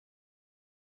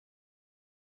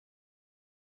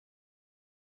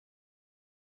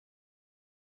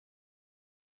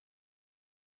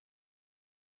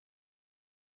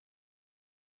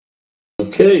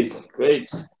Okay, great.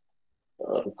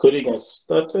 Recording has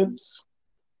started.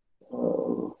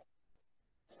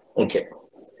 Okay,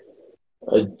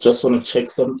 I just want to check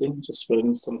something, just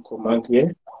running some command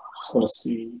here. Just want to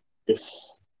see if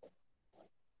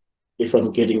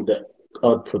I'm getting the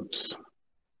output.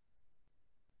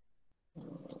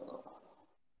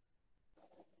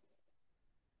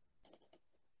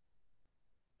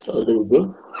 Oh, there we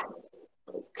go.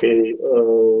 Okay,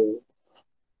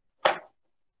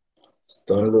 let's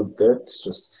download that just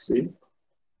to see.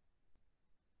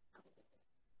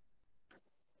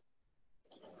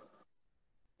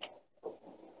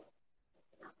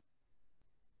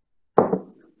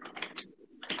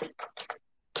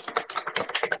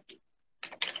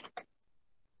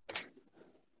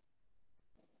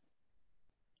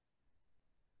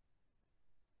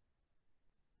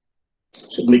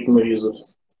 Should make more use of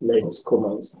Linux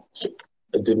commands.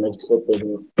 I didn't have to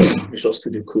open Visual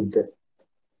Studio Code there.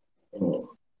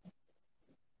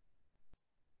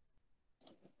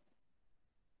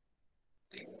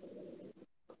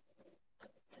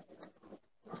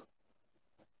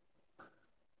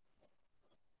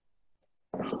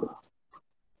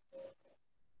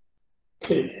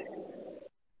 Okay.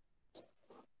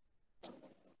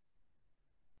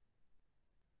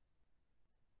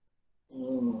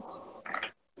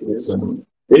 It is a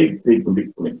big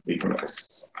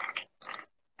mess.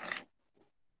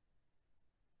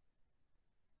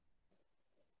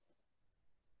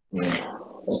 Yeah.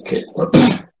 Okay.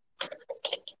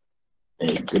 I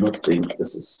do not think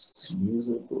this is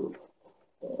usable.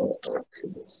 Okay,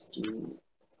 let's do.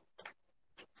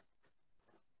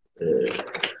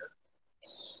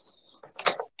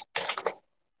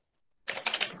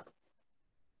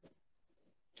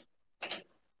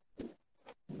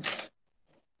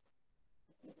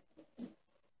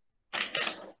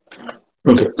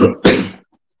 Okay.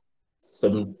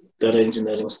 Some data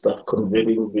engineering stuff,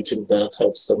 converting between data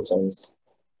types sometimes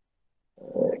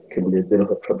can be a bit of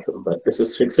a problem, but this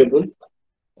is fixable.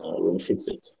 We'll fix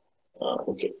it.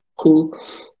 Okay, cool.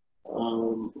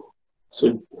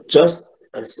 So just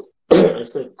as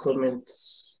a comment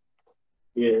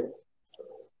here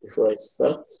before I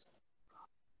start.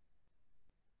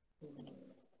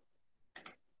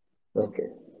 Okay.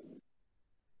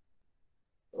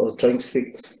 Or trying to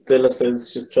fix, Stella says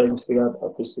she's trying to figure out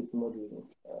acoustic modeling.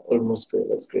 Almost there,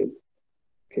 that's great.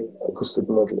 Okay, acoustic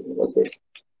modeling, okay,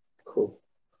 cool.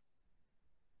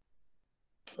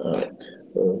 All right,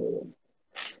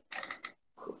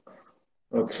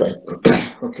 that's fine.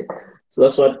 Okay, so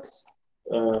that's what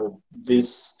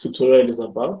this tutorial is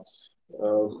about.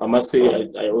 I must say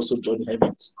I also don't have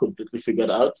it completely figured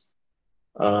out,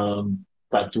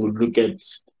 but we'll look at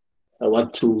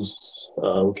what tools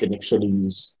we can actually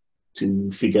use to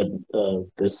figure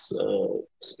this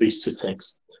speech to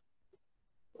text,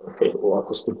 okay, or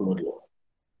acoustic modeling.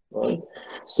 All right,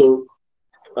 so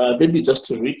maybe just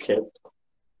to recap.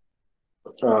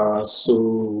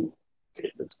 So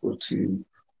okay, let's go to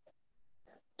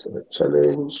the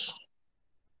challenge.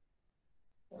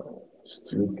 Just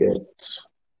to look at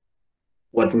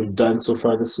what we've done so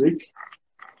far this week.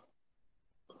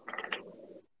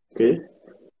 Okay,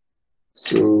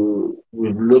 so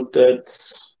we've looked at,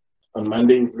 on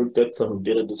Monday, we've looked at some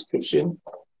data description,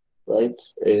 right?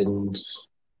 And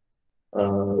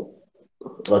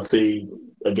let's say,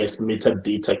 I guess,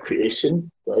 metadata creation,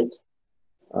 right?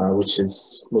 Which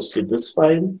is mostly this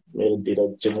file,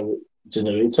 metadata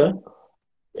generator.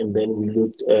 And then we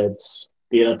looked at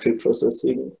data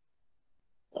preprocessing,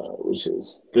 which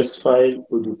is this file,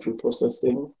 audio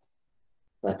preprocessing.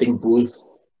 I think both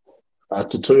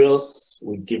tutorials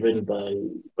were given by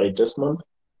Desmond.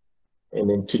 And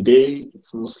then today,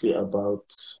 it's mostly about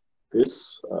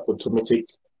this automatic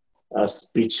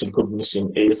speech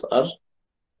recognition, ASR,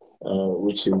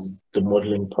 which is the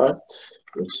modeling part,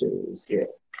 which is here,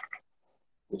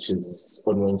 which is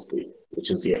on Wednesday,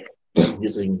 which is here,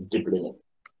 using deep learning,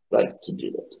 right, to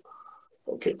do that.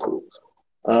 Okay, cool.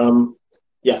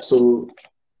 Yeah, so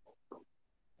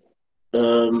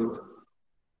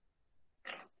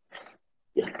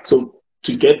yeah, so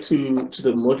to get to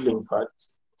the modeling part,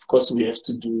 of course, we have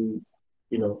to do,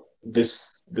 you know,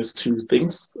 these two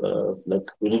things.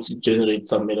 Like we need to generate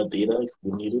some metadata if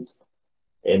we need it,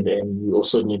 and then we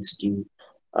also need to do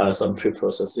some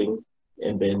pre-processing,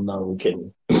 and then now we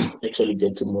can actually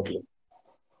get to modeling.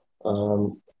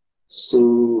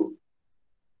 So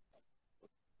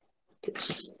okay,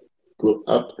 just go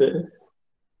up there.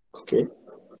 Okay.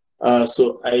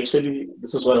 So I actually,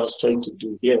 this is what I was trying to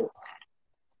do here.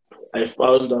 I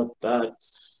found out that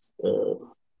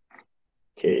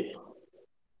okay,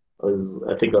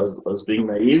 I think I was being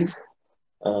naive.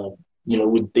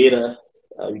 with data,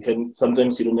 you can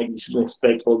sometimes you shouldn't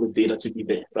expect all the data to be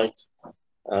there, right?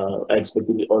 I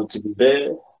expected it all to be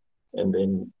there, and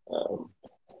then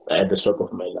I had the shock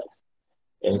of my life.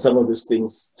 And some of these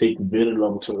things take very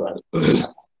long to run.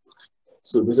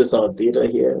 So this is our data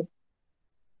here.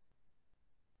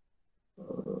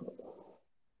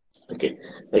 Okay,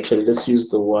 actually, let's use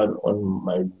the one on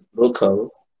my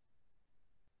local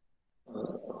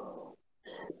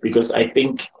because I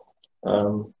think,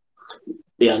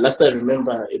 last I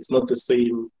remember, it's not the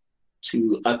same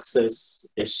to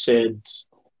access a shared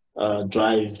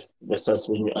drive versus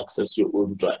when you access your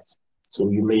own drive. So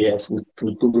you may have with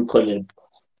Google Colab,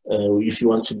 if you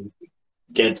want to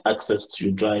get access to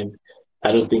your drive,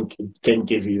 I don't think it can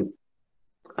give you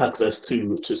access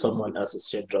to someone else's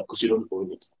shared drive because you don't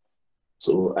own it.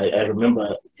 So I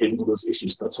remember having those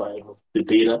issues. That's why I have the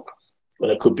data, but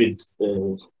I copied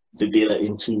the data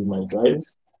into my drive,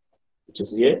 which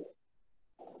is here,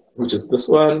 which is this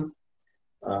one.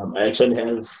 I actually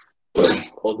have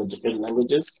all the different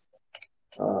languages,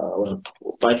 well,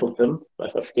 5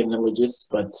 African languages,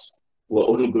 but we're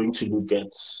only going to look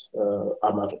at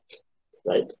Amharic,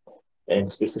 right? And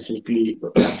specifically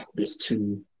these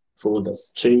two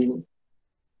folders, train,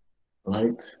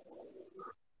 right,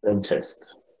 and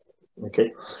test. Okay,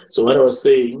 so what I was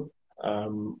saying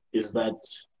is that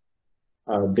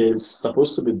there's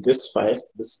supposed to be this file,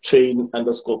 this train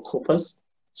underscore corpus.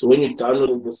 So when you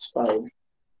download this file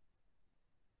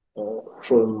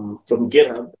from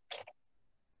GitHub,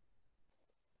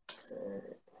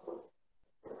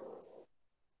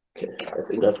 okay, I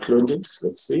think I've cloned it.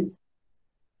 Let's see.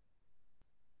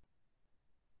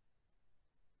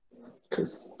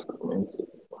 Because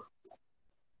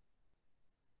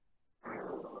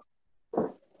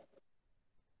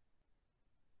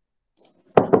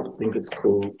I think it's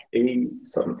called A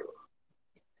something.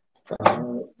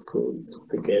 It's called, I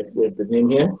think I've got the name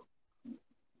here.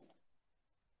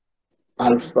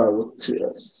 Alpha with 2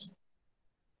 F's.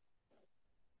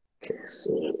 Okay,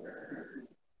 so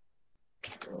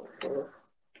Alpha.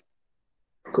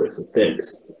 Of course, it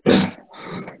is.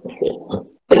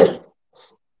 Okay.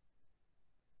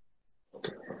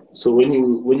 So when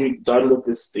you download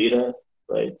this data,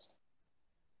 right,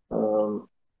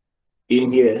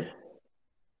 in here,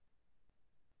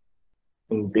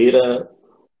 in data,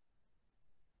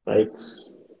 right,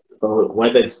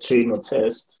 whether it's train or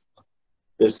test,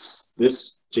 this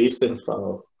JSON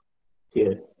file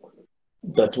here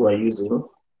that we're using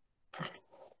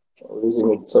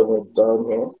it somewhere down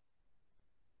here.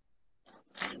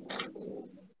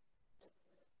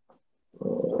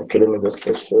 Okay, let me just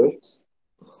search for it.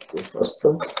 Go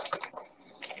faster.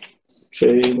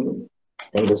 Train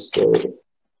underscore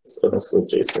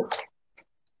JSON.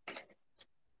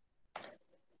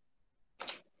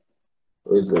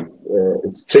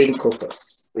 It's train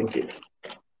corpus. Thank you.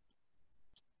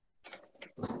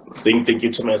 Saying thank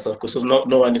you to myself because no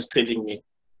one is telling me,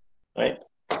 right?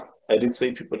 I did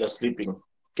say people are sleeping,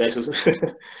 guys.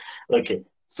 Okay,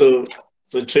 so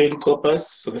train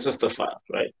corpus. So this is the file,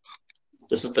 right?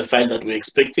 This is the file that we're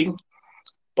expecting,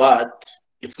 but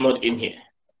it's not in here,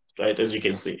 right? As you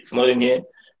can see, it's not in here,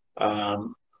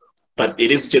 but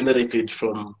it is generated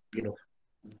from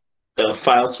the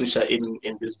files which are in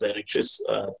these directories,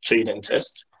 train and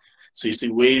test. So you see,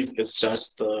 wave is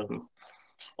just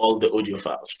all the audio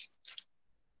files,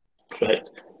 right?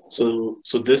 So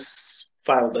this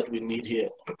file that we need here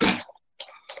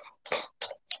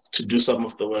to do some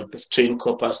of the work, this train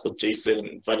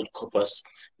corpus.json, valid corpus.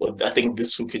 Well, I think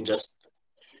this we can just,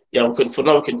 for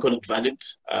now we can call it valid,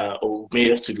 or we may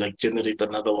have to like generate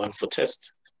another one for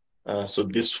test. So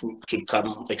this should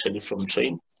come actually from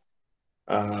train.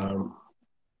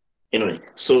 Anyway,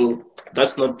 so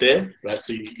that's not there, right?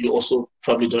 So you also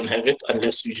probably don't have it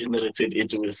unless you generated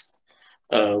it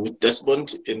with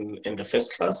Desmond in the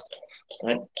first class,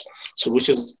 right? So which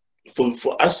is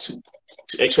for us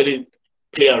to actually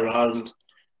play around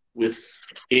with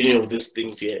any of these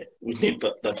things here, we need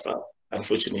that file,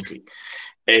 unfortunately.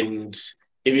 And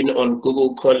even on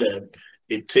Google Colab,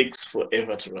 it takes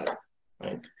forever to run,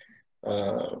 right?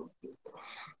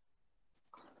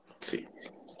 Let's see.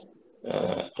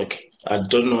 Okay, I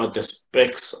don't know what the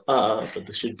specs are, but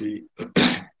there should be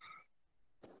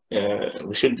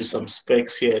some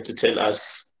specs here to tell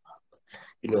us,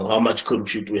 how much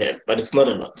compute we have. But it's not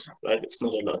a lot, right? It's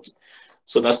not a lot.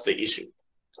 So that's the issue.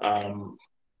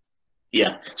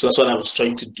 Yeah, so that's what I was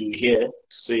trying to do here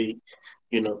to say,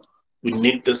 we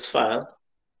need this file,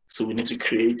 so we need to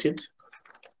create it.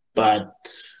 But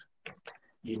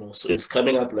so it's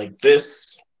coming out like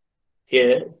this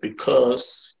here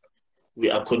because we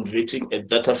are converting a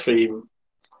data frame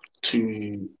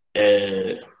to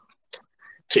a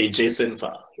JSON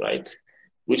file, right?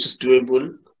 Which is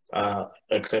doable,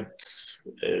 except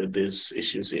there's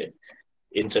issues here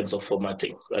in terms of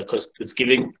formatting, right? Because it's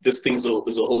giving this thing is a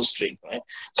whole string, right?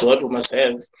 So what we must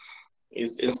have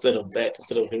is instead of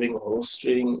having a whole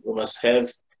string, we must have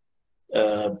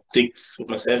we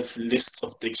must have lists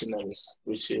of dictionaries,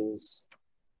 which is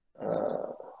I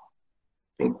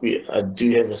think I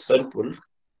do have a sample.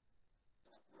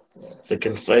 If I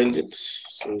can find it,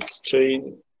 so it's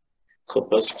train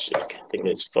corpus check. I think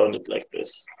I found it like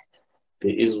this.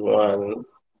 There is one.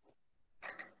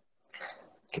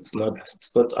 It's not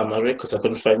Amharic because I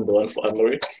couldn't find the one for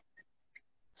Amharic.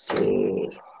 So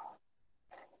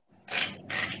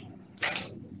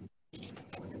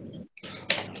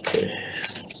okay,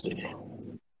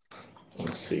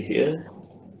 let's see here.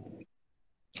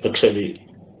 Actually,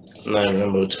 now I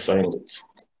remember to find it.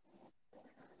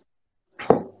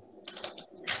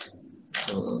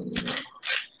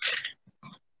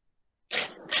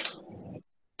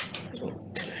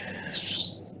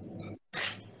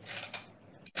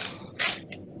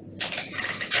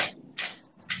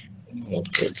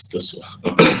 Okay, it's this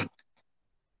one.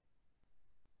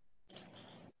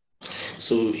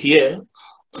 So here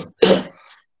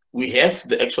we have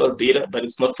the actual data, but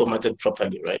it's not formatted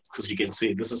properly, right? Because you can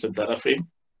see this is a data frame,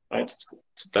 right?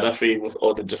 It's a data frame with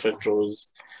all the different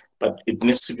rows, but it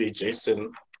needs to be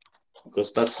JSON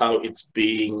because that's how it's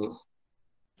being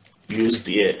used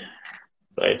here,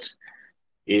 right?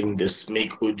 In this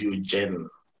make audio gen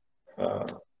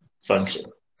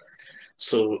function.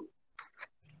 So,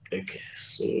 okay,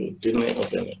 so didn't I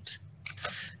open it?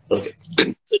 Okay,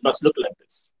 it must look like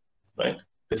this, right?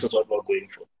 This is what we're going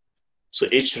for. So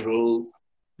each row,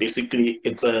 basically,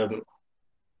 it's a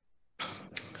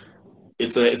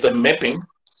mapping.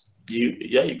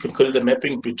 You can call it a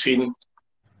mapping between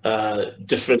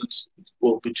between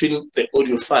the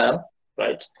audio file,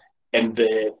 right, and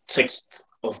the text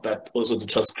of that, also the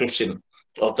transcription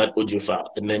of that audio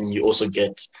file, and then you also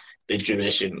get the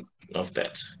duration of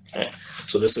that. Right?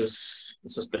 So this is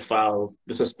the file.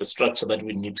 This is the structure that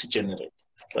we need to generate,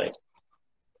 right?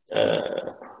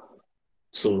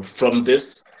 So from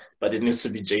this, but it needs to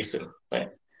be JSON, right?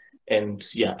 And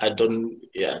yeah,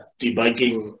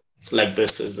 debugging like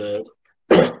this is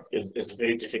is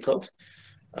very difficult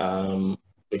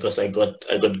because I got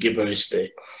gibberish there.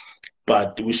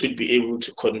 But we should be able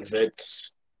to convert.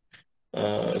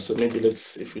 So maybe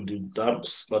if we do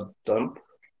dumps, not dump,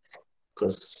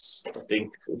 because I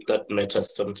think that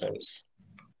matters sometimes.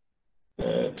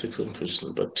 Takes some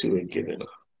function, but two are given.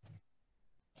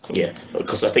 Yeah,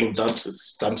 because I think dumps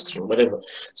is dump string, whatever.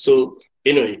 So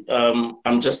anyway,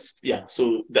 I'm just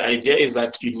So the idea is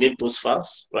that you need those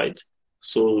files, right?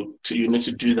 So you need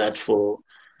to do that for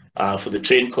the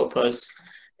train corpus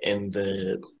and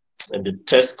the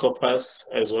test corpus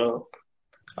as well.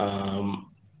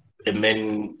 And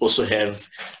then also have,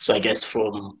 so I guess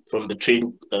from the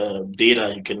train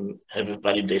data, you can have a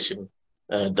validation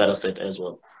data set as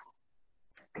well.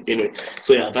 Anyway,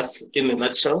 so yeah, that's in a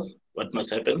nutshell what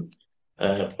must happen.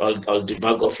 I'll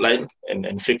debug offline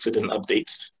and fix it and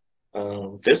update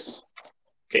this.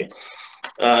 Okay.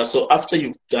 So after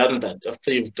you've done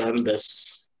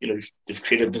this, you've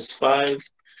created this file.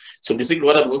 So basically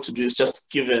what I'm going to do is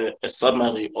just give a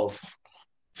summary of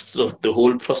sort of the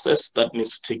whole process that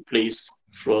needs to take place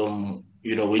from,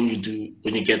 when you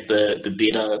get the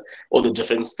data, all the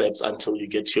different steps until you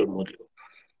get your model,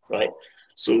 right?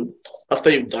 So after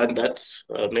you've done that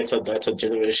metadata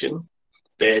generation,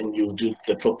 then you do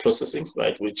the processing,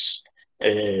 right? Which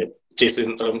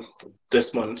Jason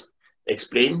Desmond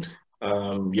explained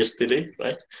yesterday,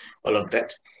 right? All of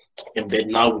that, and then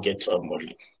now we get to our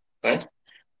modeling, right?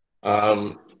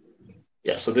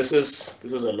 Yeah. So this is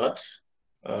a lot.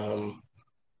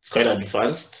 It's quite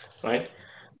advanced, right?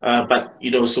 But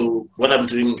so what I'm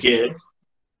doing here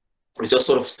is just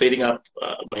sort of setting up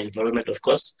my environment. Of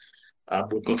course, I'm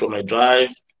working from my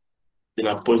drive. Then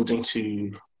I'm pointing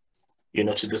to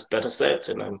to this data set,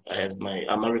 and I have my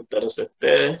Amharic data set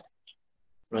there,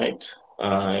 right?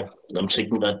 I'm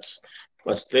checking that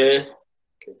what's there.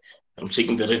 Okay. I'm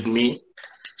checking the README.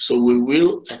 So we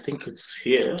will, I think it's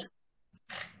here.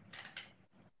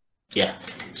 Yeah.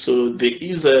 So there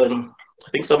is, I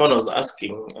think someone was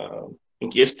asking, I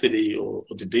think yesterday or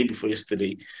the day before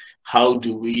yesterday, how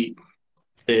do we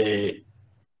evaluate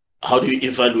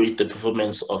the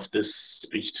performance of this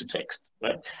speech to text,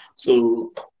 right?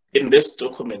 So in this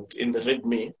document, in the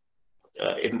README,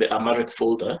 in the Amharic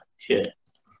folder here,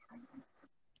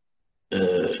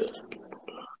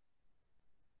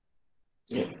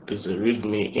 yeah, there's a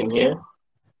README in here.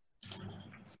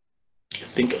 I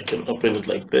think I can open it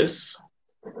like this.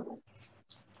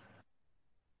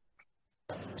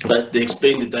 But they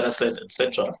explain the data set,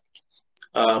 etc.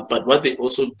 But what they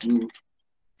also do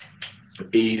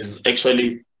is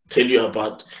actually tell you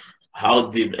about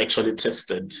how they've actually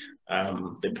tested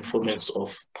the performance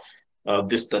of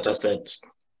this data set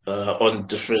on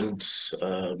different,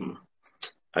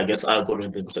 I guess,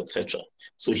 algorithms, etc.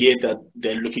 So here that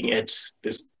they're looking at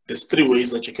this, there's three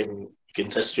ways that you can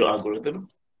test your algorithm,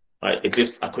 right? At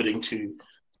least according to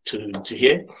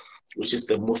here, which is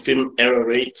the morpheme error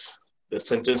rate, the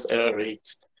sentence error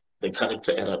rate, the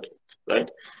character error rate,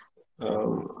 right?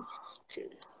 Okay.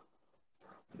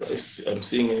 I'm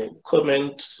seeing a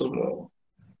comment somewhere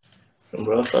from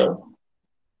Rafa.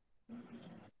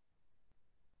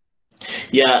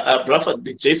 Yeah, Rafa,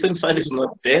 the JSON file is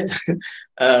not there.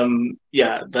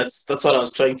 Yeah, that's what I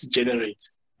was trying to generate,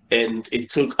 and it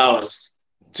took hours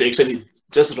to actually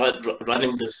just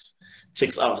running this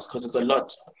takes hours because it's a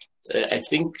lot. I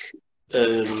think,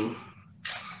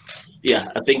 yeah,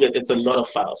 I think it's a lot of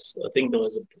files. I think there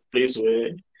was a place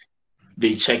where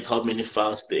they checked how many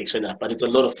files they actually have, but it's a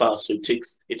lot of files, so it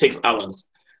takes hours.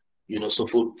 You know, so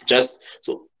for just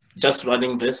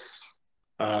running this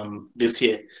this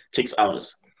here takes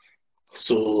hours.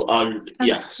 So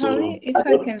yeah. Sorry, So if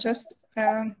I can just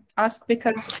ask,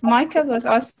 because Michael was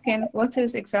asking what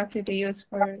is exactly the use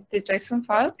for the JSON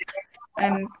file,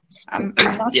 and I'm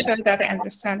not sure that I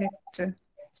understand it too.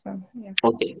 So yeah.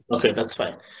 Okay, that's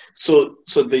fine. So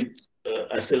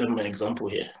I still have my example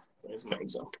here. Where's my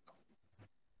example?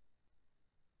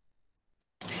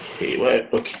 Okay, well,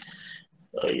 okay.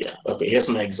 Yeah, okay, here's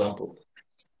my example.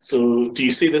 So do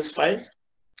you see this 5?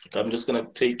 Okay, I'm just gonna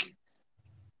take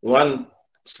one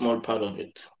small part of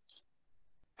it.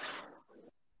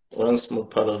 One small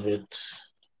part of it,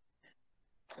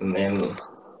 and then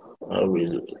I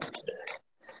will,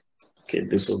 okay,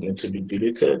 this will need to be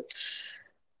deleted.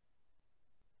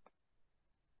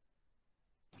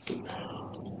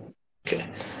 Okay,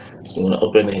 so I'm gonna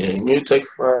open a new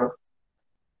text file.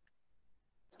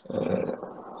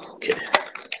 Okay,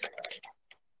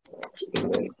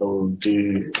 and then I will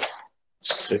do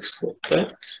just fix like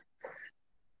that.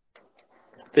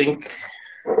 I think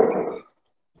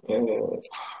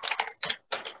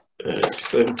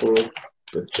sample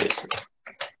the JSON.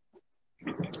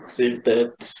 Save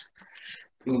that.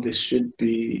 I think this should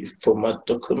be format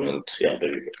document. Yeah,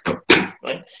 there we go.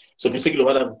 Right. So basically,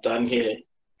 what I've done here,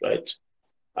 right?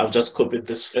 I've just copied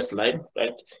this first line,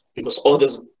 right? Because all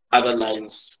these other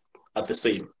lines are the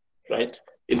same, right?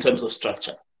 In terms of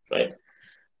structure, right?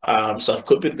 So I've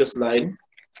copied this line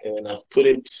and I've put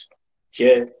it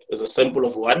here as a sample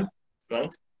of 1,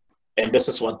 right? And this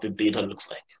is what the data looks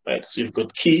like, right? So you've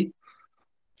got key,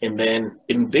 and then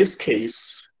in this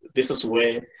case, this is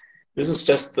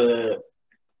just the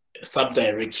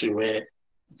subdirectory where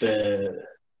the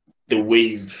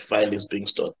wave file is being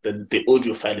stored, the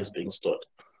audio file is being stored,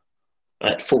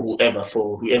 right? For whoever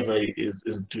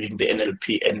is doing the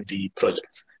NLP ND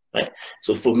projects, right?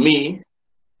 So for me,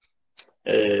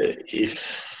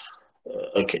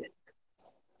 okay.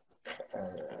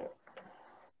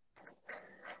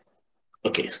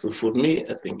 Okay, so for me,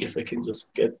 I think if I can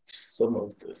just get some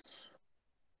of this,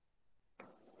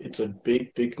 it's a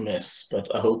big mess, but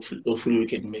hopefully we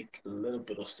can make a little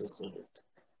bit of sense of it.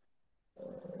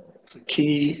 So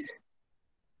key.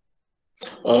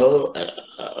 Oh,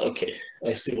 okay.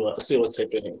 I see what's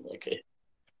happening. Okay.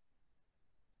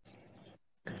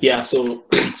 Yeah. So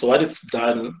what it's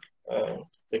done,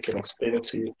 I can explain it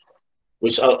to you,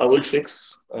 which I will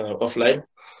fix offline.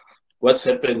 What's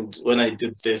happened when I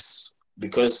did this,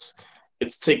 because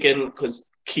it's taken, because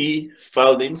key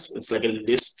file names, it's like a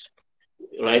list,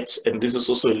 right? And this is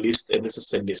also a list, and this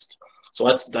is a list. So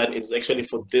what's done is actually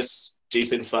for this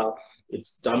JSON file,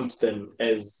 it's dumped them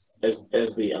as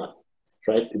they are,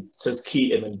 right? It says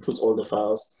key and then puts all the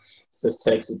files. It says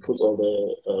text, it puts all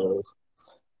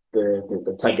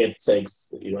the target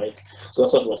tags, right? So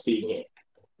that's what we're seeing here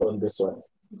on this one.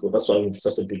 So that's why we have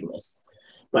such a big mess.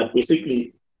 But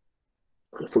basically,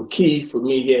 for key, for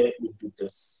me here, would be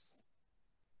this.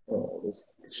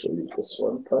 Let's show you this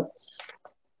one part.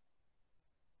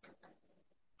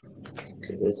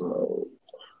 Okay, there's my.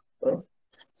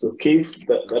 So key,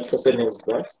 that person has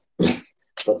that,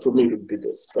 but for me, it would be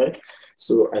this, right?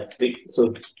 So I think,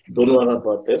 so don't worry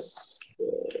about this.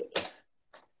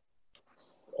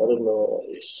 I don't know.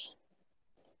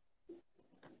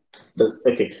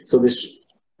 Okay, so this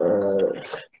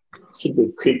should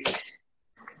be quick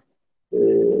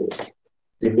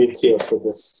delete here for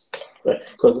this, right?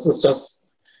 Because this is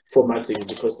just formatting,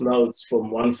 because now it's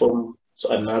from one form to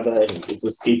another and it's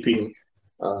escaping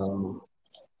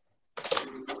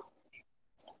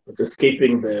It's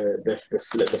escaping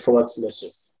the forward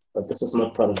slashes, but this is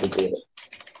not part of the data.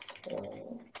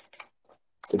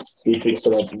 It's escaping so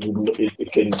that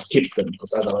it can keep them,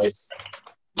 because otherwise,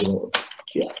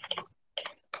 yeah,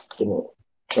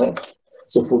 right?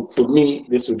 So for me,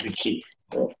 this would be key.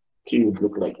 Right? Key would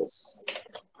look like this.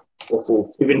 Or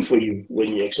even for you,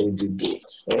 when you actually do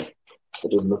it, right?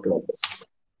 It would look like this.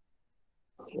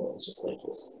 Just like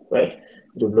this, right?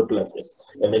 It would look like this.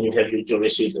 And then you have your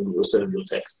duration and you also have your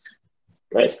text,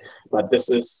 right? But this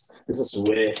is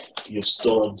where you've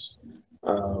stored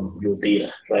your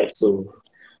data, right? So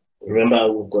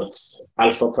remember, we've got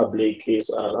alpha, public,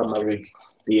 ASR, Amharic,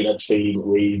 data, train,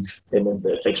 wave, and then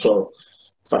the actual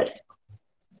file.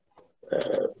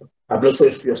 I'm not sure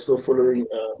if you're still following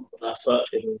Rafa,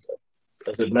 and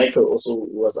that Michael also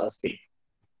was asking.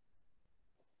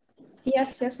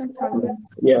 Yes, I'm following.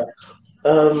 Yeah.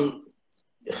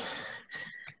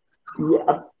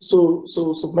 So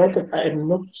Michael, I'm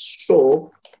not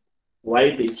sure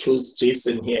why they chose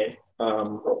JSON here.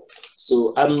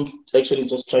 So I'm actually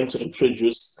just trying to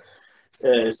reproduce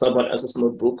someone else's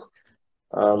notebook.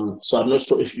 So I'm not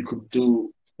sure if you could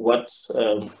do what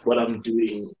I'm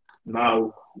doing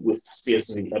now with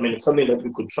CSV. I mean, it's something that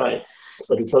we could try,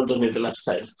 but we probably don't have enough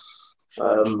time.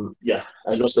 Yeah,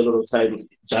 I lost a lot of time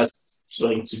just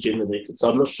trying to generate it. So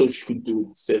I'm not sure if you could do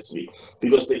CSV,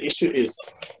 because the issue is,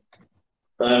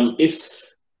 if,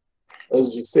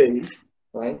 as you say,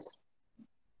 right?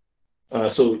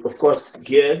 So of course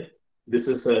here, this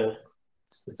is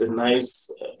it's a nice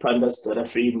pandas data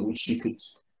frame which you could,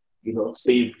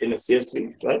 save in a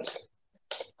CSV, right?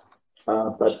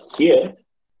 But here,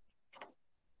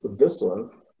 for this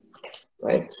one,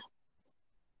 right?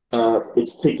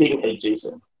 It's taking a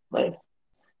JSON, right?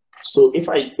 So if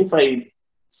I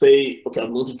say, okay,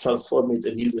 I'm going to transform it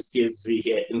and use a CSV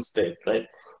here instead, right?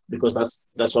 Because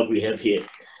that's what we have here.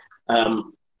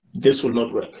 This will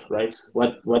not work, right?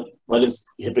 What is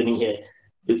happening here?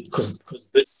 Because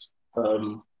this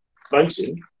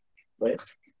function, right?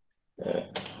 Okay.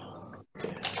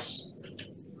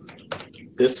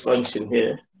 This function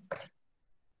here,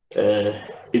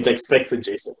 it expects a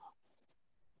JSON,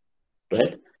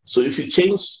 right? So if you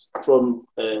change from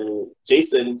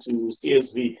JSON to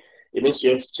CSV, it means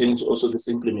you have to change also this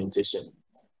implementation.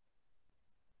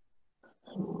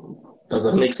 Does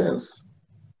that make sense?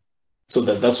 So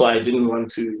that's why I didn't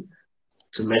want to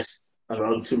mess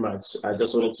around too much. I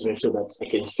just wanted to make sure that I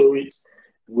can show it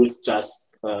with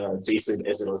just JSON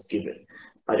as it was given.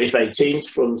 But if I change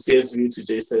from CSV to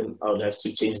JSON, I would have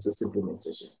to change this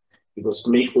implementation, because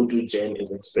make Odoo Gen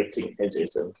is expecting a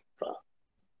JSON file.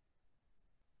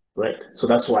 Right, so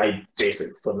that's why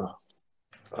JSON for now.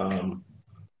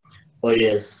 Oh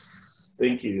yes,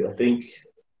 thank you. I think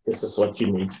this is what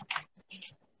you need.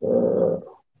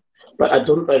 But I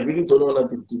really don't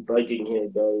want to be debugging here,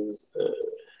 guys.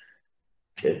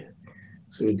 Okay,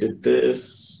 so we did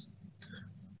this.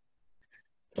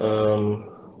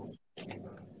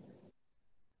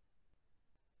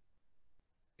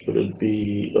 Could it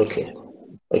be okay?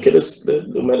 Okay, this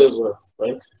might as well,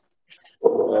 right?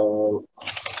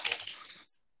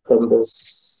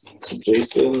 This to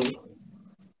JSON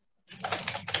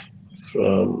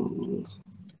from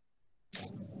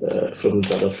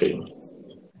data frame.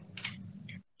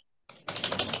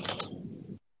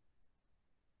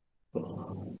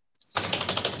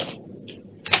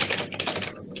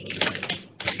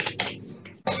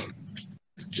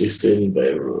 JSON by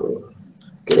row.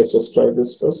 Okay, let's just try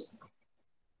this first.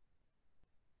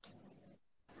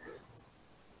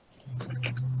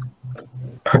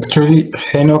 Actually,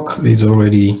 Enoch is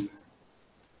already.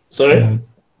 Sorry?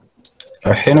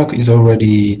 Enoch is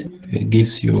already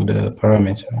gives you the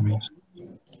parameter, I mean,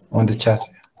 on the chat.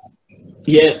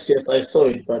 Yes, I saw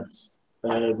it, but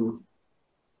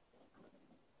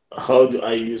how do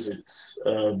I use it?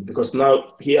 Because now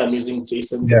here I'm using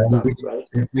JSON, right?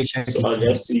 So I'll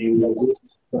have to use.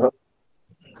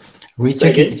 We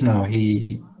check it now.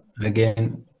 He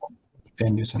again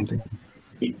can do something.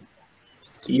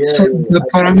 Yeah, the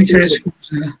parameter is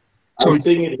I'm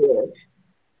seeing it here.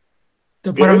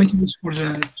 The parameter is for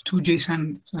the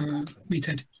toJSON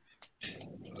method.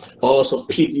 Oh, so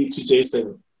PD to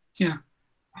JSON. Yeah.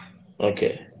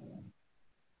 Okay.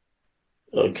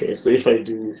 Okay, so if I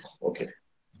do, okay.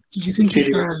 You can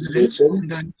keep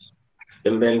JSON,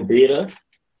 and then data,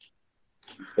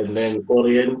 and then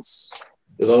orient.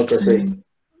 Is that what you're saying?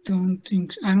 I don't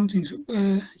think so.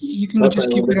 You can just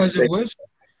keep it as it was,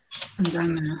 and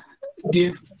then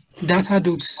the data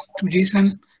dots to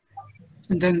JSON,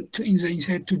 and then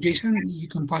inside to JSON, you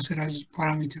can pass it as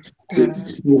parameter. Do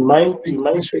you mind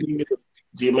sending me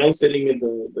do you mind sending me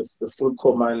the full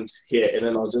command here, and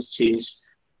then I'll just change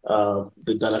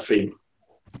the data frame.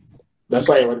 That's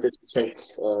why I wanted to check.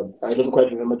 I don't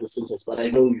quite remember the syntax, but I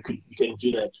know you can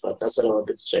do that. But that's what I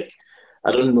wanted to check.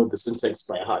 I don't know the syntax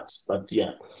by heart, but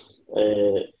yeah,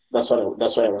 that's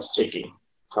why I was checking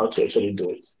how to actually do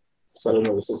it. So I don't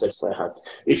know the syntax by heart.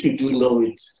 If you do know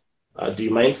it, do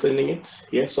you mind sending it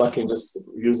here so I can just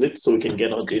use it so we can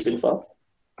get our JSON file?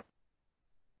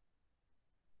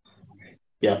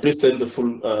 Yeah, please send the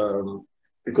full,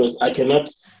 because I cannot,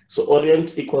 so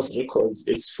orient equals records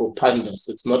is for pandas.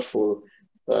 It's not for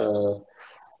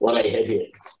what I had here.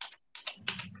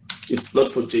 It's not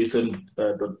for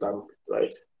JSON.dump,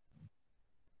 right?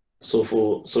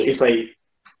 So if I,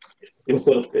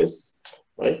 instead of this,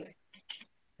 right,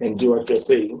 and do what you're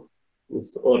saying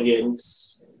with orient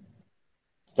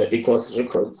equals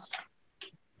records,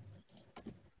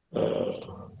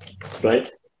 right?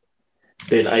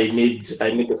 Then I need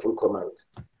the full command,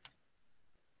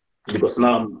 because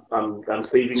now I'm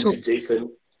saving to JSON,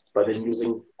 but then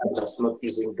not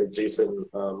using the JSON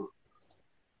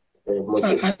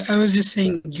module. I was just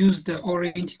saying use the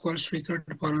orient equals record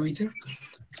parameter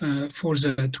for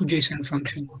the toJSON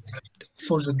function,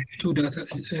 for the data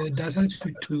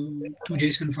to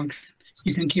JSON function.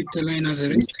 You can keep the line as a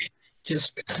rest.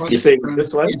 Just you say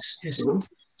this one? Yes.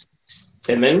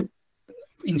 And then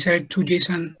inside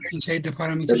toJSON, inside the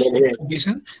parameters of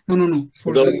toJSON. No.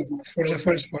 For the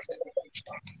first part.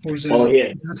 For the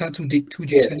data to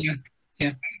JSON.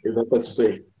 Yeah. Is that what you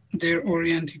say? Their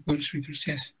orient equals records.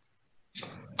 Yes.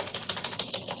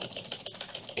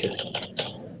 Okay.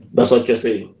 That's what you're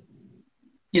saying.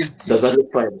 Yeah. Does that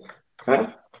look fine?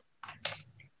 Huh?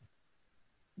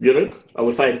 Jurek, are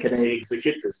we fine? Can I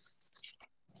execute this?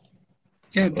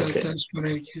 Yeah, that's what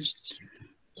I used.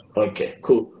 Okay,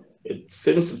 cool. It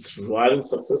seems it's run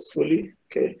successfully.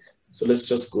 Okay, so let's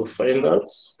just go find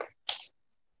out.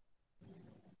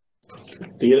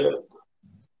 Data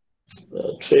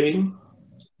train.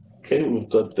 Okay, we've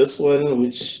got this one,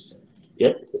 which,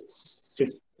 yep, it's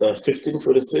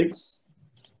 1546.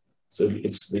 So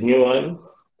it's the new one.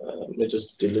 Let me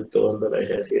just delete the one that I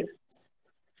have here.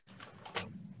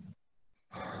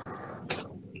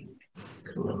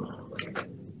 Come on.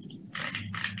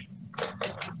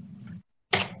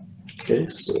 Okay,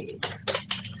 so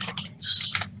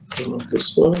remove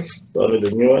this one, download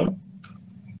the new one.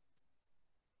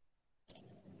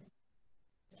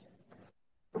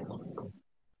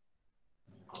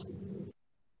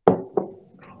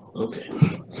 Okay.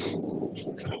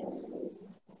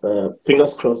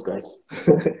 Fingers crossed, guys.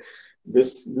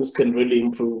 This can really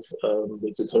improve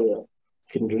the tutorial.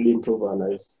 Can really improve our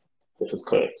lives if it's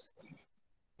correct.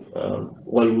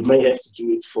 Well, we may have to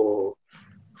do it for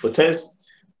tests.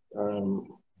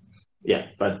 Yeah,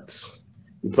 but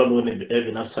we probably won't have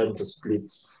enough time to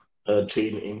split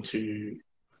train into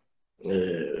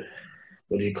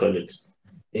what do you call it?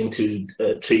 Into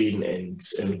train and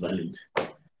valid.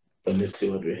 But let's see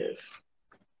what we have.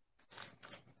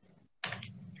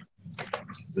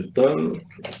 Is it done?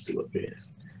 Let's see what we have.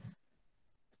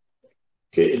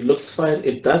 Okay, it looks fine.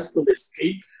 It does still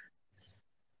escape,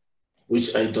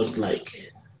 which I don't like.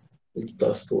 It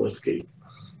does still escape,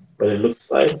 but it looks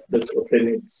fine. Let's open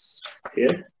it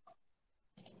here.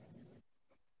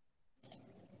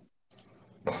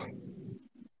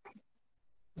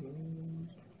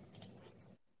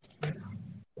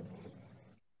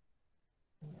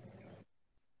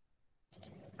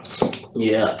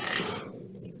 Yeah.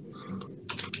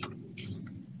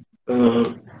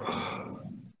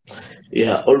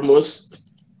 Yeah,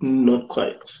 almost, not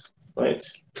quite, right?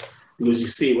 Because you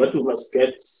see, what we must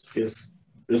get is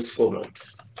this format.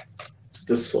 It's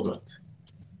this format.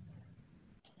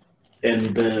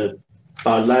 And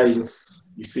our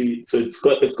lines, you see, so it's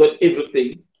got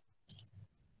everything.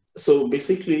 So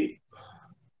basically,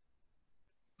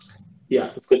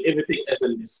 yeah, it's got everything as a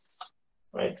list,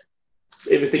 right?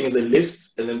 So everything is a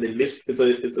list, and then the list is a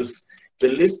list,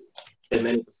 and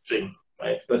then it's a string,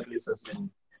 right? That list has been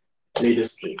made a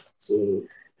string. So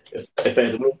if I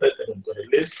remove that, then I've got a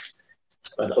list.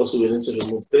 But also we need to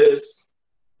remove this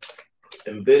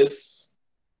and this,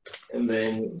 and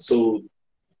then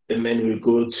we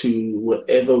go to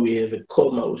wherever we have a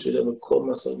comma. We should have a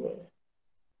comma somewhere.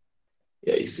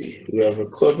 Yeah, you see, we have a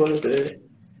comma there,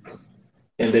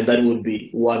 and then that would be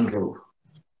one row.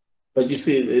 But you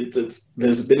see,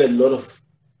 there's been a lot of,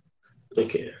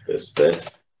 okay, there's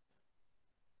that.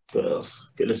 What else?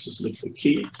 Okay, let's just look for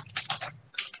key.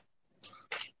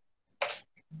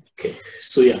 Okay,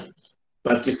 so yeah,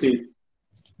 but you see,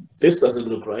 this doesn't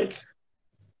look right.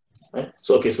 Right?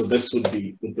 So okay, so this would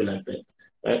be like that.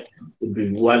 right? Would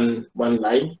be one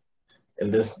line,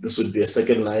 and this would be a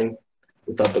second line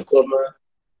without the comma,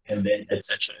 and then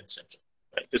etc. etc.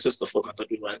 Right? This is the format that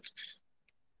we want.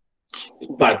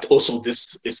 But also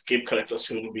this escape characters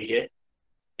shouldn't be here.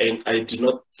 And I do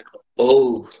not,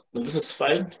 oh, no, this is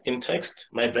fine in text,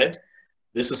 my bad.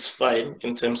 This is fine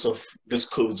in terms of this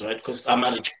codes, right? Because it's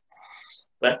Amharic,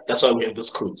 right? That's why we have this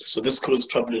codes. So this codes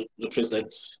probably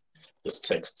represents this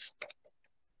text.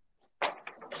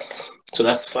 So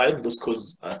that's fine. Those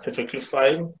codes are perfectly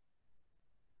fine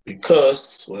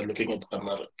because we're looking at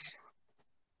Amharic.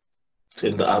 So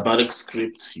in the Amharic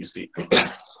script, you see,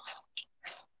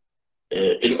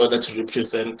 in order to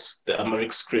represent the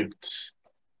Amharic script,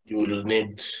 you will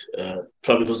need,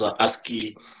 probably those are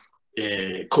ASCII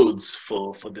codes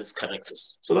for these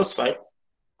characters. So that's fine.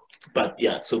 But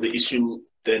yeah, so the issue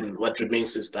then what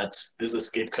remains is that these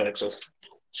escape characters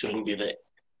shouldn't be there.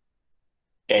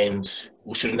 And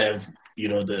we shouldn't have, you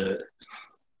know, the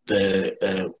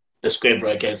square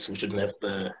brackets, we shouldn't have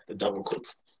the double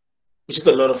quotes, which is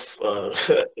a lot of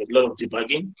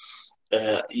debugging.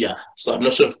 Yeah, so I'm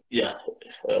not sure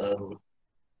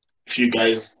if you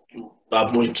guys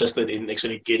are more interested in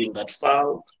actually getting that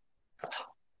file,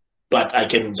 but I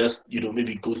can just, you know,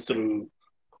 maybe go through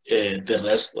the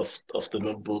rest of the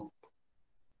notebook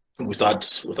without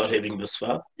having this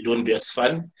file. It won't be as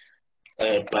fun,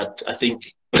 but I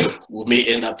think we may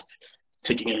end up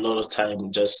taking a lot of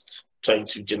time just trying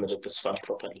to generate this file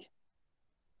properly.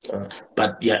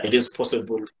 But yeah, it is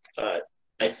possible.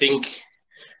 I think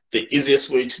the easiest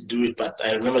way to do it, but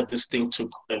I remember this thing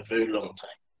took a very long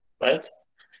time, right?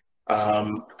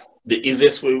 The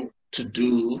easiest way to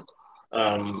do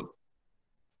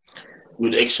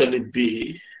would actually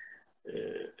be,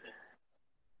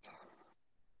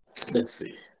 let's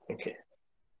see, okay.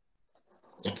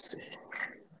 Let's see.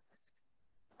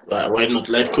 Why not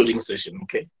live coding session,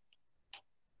 okay?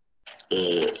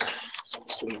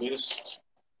 So this,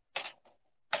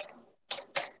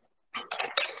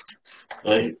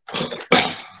 right?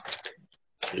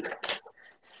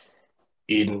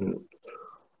 In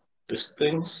these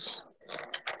things,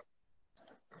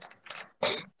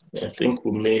 I think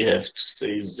we may have to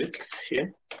say zip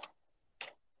here.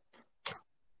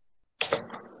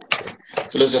 Okay.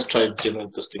 So let's just try to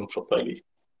generate this thing properly,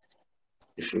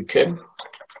 if we can.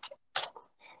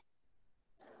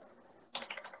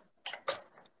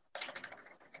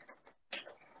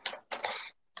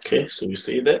 Okay, so we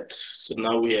say that. So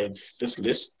now we have this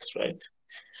list, right?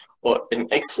 Or and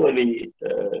actually,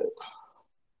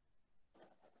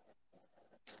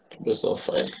 result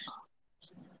file.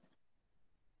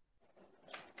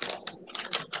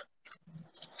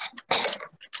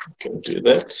 Can do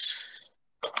that.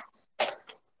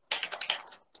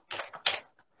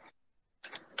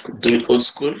 Do it old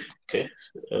school, okay?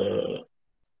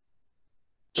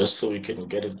 Just so we can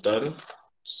get it done.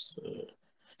 So,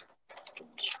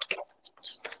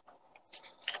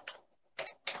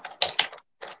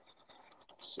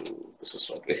 this is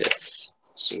what we have.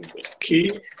 So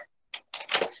key,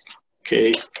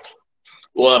 okay.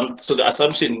 Well, so the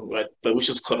assumption, right, but which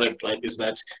is correct, right, is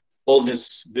that all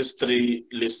these three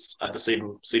lists are the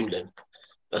same length.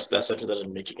 That's the assumption that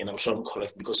I'm making, and I'm sure I'm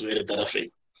correct because we had a data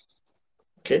frame.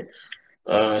 Okay.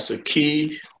 So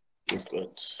key, we've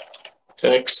got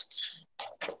text,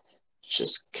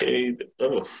 just k.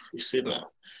 Oh, you see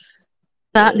now.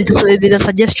 Did a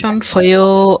suggestion for you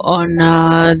on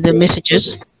the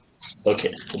messages.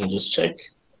 Okay, let me just check.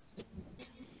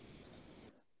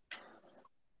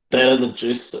 There the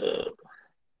juice.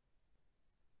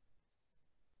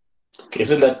 Okay,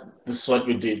 isn't that this is what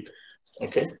we did?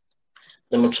 Okay,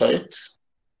 let me try it.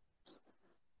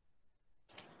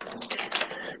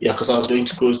 Yeah, because I was going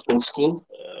to go old school,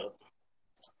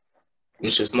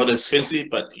 which is not as fancy,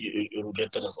 but you will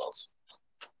get the results.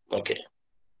 Okay.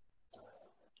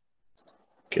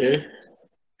 Okay.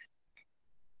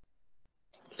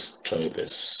 Let's try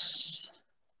this.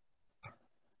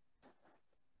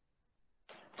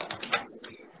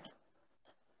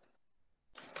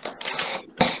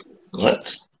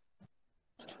 What?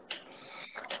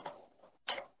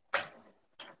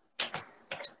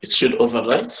 It should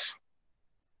overwrite.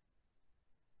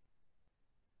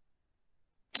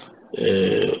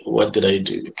 What did I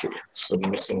do? Okay, so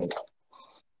I'm missing it.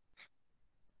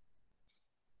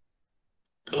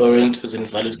 Current is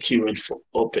invalid keyword for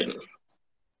open.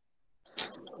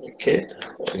 Okay,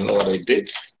 I don't know what I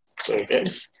did. Sorry,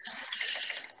 guys.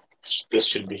 This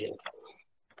should be here.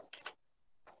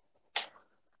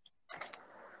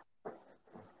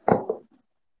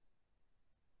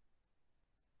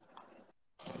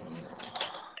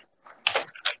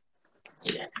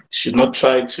 Yeah, should not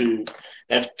try to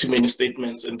have too many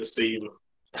statements in the same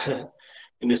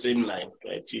in the same line,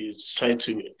 right? You try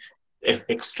to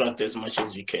extract as much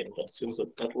as you can, but it seems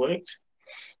that that worked.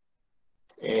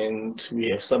 And we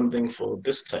have something for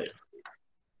this type.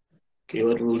 Okay,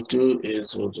 what we'll do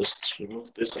is we'll just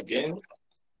remove this again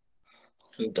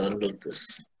and download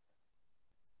this.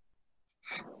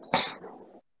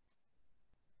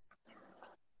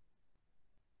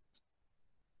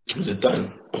 Is it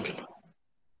done? Okay.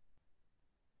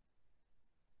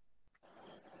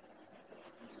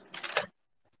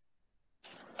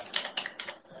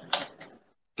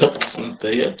 Nope, it's not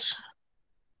there yet.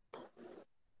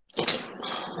 Okay.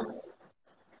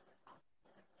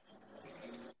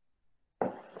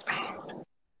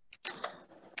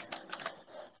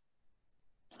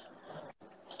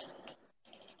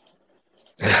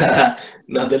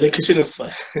 Now the location is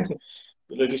fine. The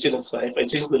location is fine. If I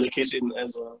change the location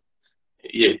as well,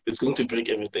 yeah, it's going to break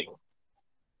everything.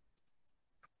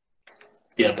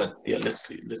 Yeah, but yeah, let's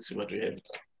see what we have.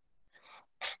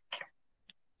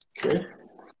 Okay.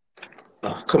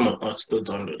 Ah, come on, it's still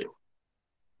downloading.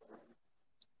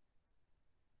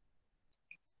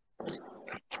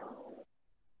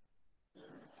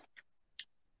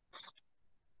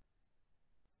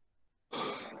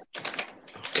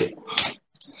 Okay.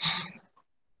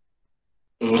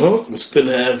 We still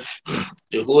have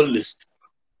a whole list.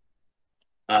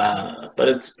 But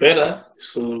it's better,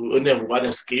 so we only have one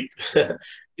escape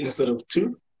instead of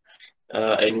two.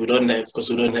 And we don't have, because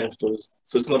we don't have those.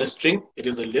 So it's not a string, it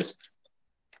is a list.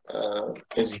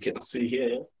 As you can see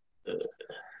here.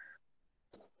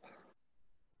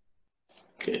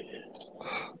 Okay.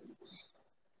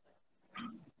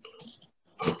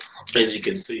 As you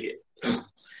can see here.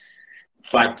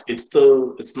 But it's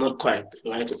not quite,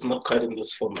 right? It's not quite in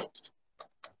this format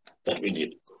that we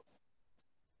need.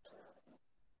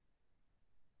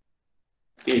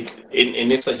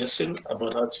 Any suggestion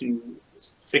about how to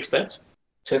fix that?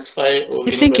 Testify or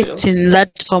I think it's in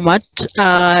that format.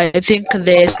 I think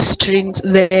the strings,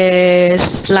 the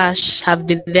slash have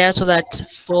been there so that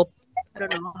for, I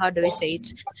don't know, how do we say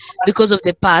it? Because of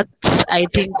the paths, I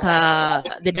think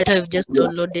the data we've just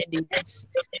downloaded is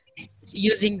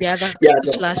using the other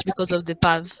slash because of the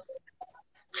path.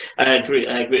 I agree.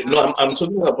 No, I'm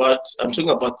talking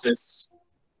about this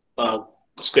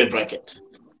square bracket.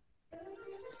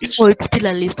 It's still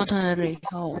a list, not an array.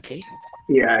 Oh, okay.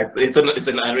 Yeah, it's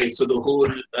an array. So the whole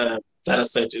data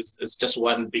set is just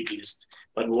one big list,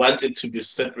 but we want it to be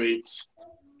separate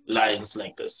lines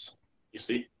like this. You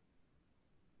see?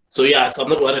 So yeah, so I'm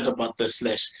not worried about the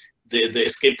slash, the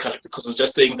escape character, because it's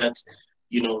just saying that,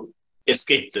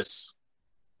 escape this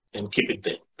and keep it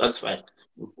there. That's fine.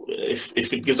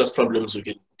 If it gives us problems, we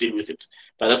can deal with it.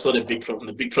 But that's not a big problem.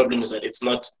 The big problem is that it's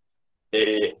not.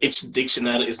 Each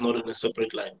dictionary is not in a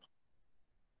separate line.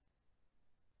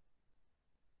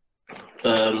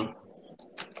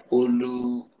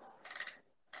 Olu.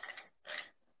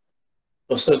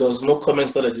 Oh, sorry, there was no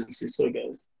comments that I didn't see. Sorry,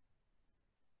 guys.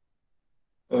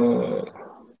 No,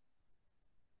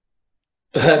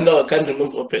 I can't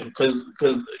remove open because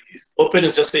open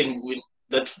is just saying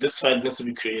that this file needs to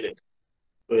be created.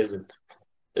 Where is it?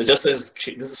 It just says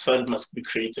this file must be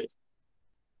created.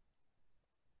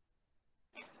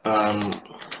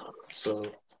 So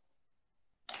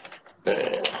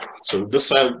this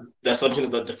file, the assumption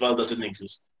is that the file doesn't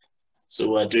exist. So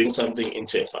we're doing something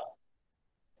into a file.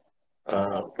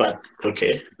 But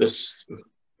okay,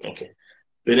 okay.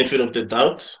 Benefit of the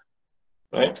doubt,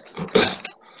 right?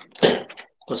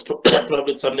 Because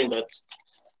probably it's something that,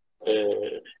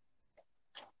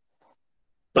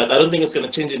 but I don't think it's going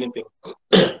to change anything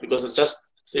because it's just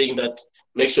saying that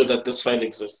make sure that this file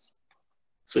exists.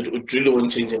 So it really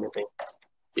won't change anything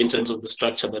in terms of the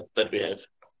structure that we have,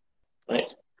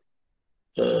 right?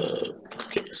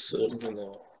 Okay, so I'm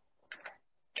gonna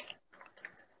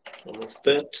remove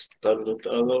that, download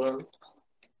the other one.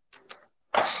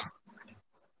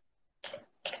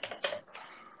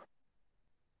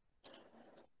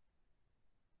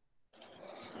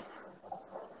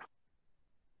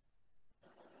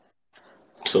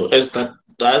 So as that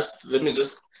does, let me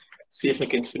just see if I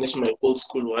can finish my old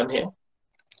school one here.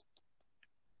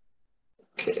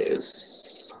 Okay,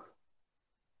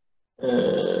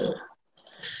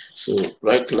 so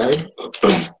right line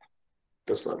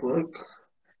does not work.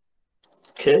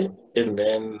 Okay, and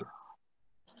then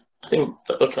I think,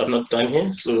 okay, I'm not done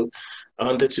here. So I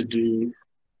wanted to do,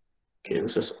 okay,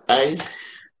 this is I,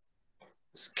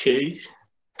 this is K,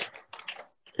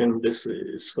 and this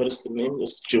is, what is the name?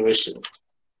 This duration.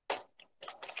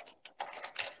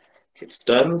 It's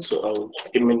done. So I'll,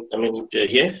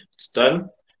 here it's done.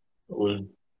 We'll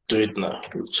do it now.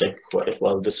 We'll check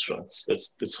while this runs.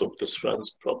 Let's hope this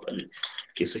runs properly.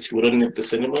 Okay, so we don't need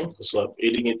this anymore because we're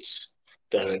adding it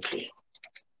directly.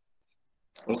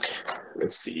 Okay,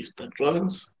 let's see if that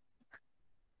runs.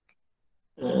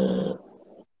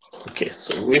 Okay,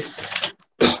 so with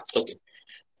okay,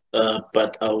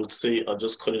 but I would say I'll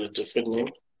just call it a different name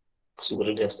because we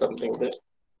already have something there.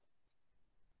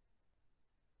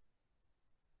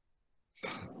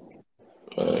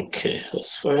 Okay,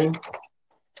 that's fine.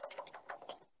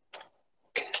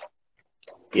 Okay.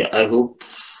 Yeah, I hope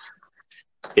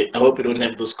you don't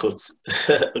have those codes.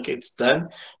 Okay, it's done.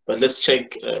 But let's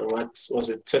check what was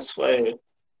it, test file,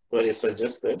 what is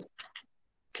suggested.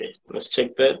 Okay, let's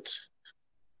check that.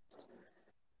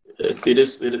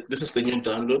 This is the new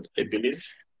download, I believe.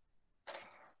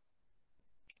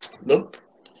 Nope.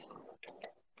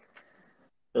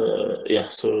 Yeah,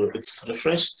 so it's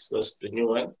refreshed. So that's the new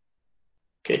one.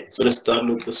 Okay, so let's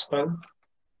download this one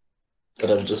that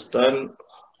I've just done.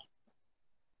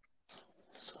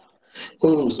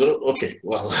 Oh, 0. Okay,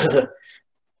 wow.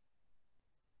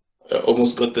 I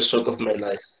almost got the shock of my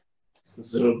life.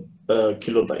 0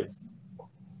 kilobytes.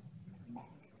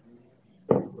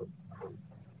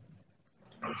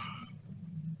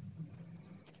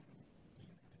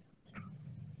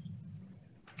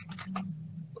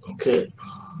 Okay,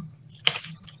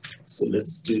 so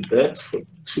let's do that for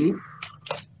 2.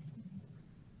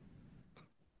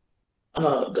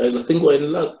 Guys, I think we're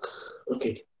in luck.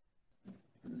 Okay,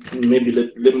 maybe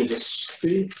let me just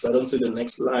see, because I don't see the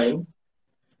next line.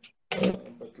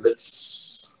 But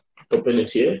let's open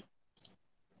it here.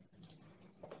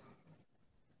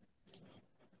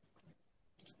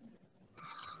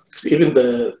 Because even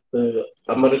the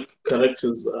Amharic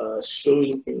characters are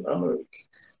showing in Amharic.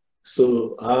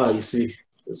 So, you see,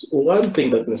 there's one thing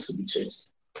that needs to be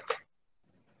changed.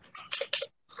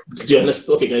 Do you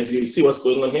understand? Okay, guys, you see what's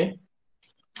going on here?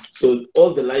 So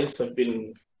all the lines have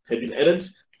been added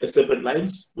as separate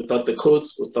lines without the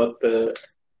codes, without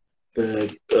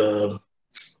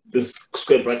this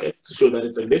square brackets to show that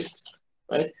it's a list,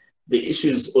 right? The issue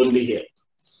is only here,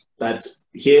 that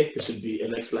here there should be a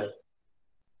next line.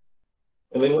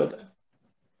 And then what?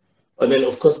 And then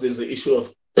of course there's the issue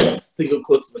of single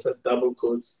quotes versus double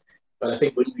quotes. But I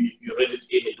think when you read it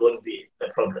in, it won't be a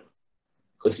problem.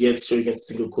 Because here it's showing as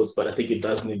single quotes, but I think it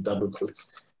does need double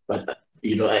quotes. But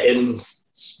you know, I am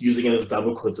using it as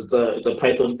double quotes. It's a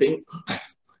Python thing.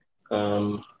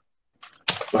 But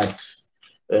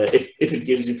if it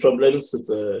gives you problems,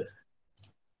 it's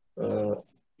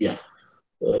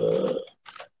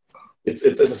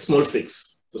it's a small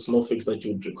fix. It's a small fix that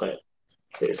you would require.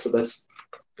 Okay, so that's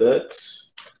that.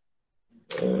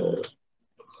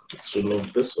 Let's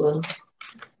remove this one.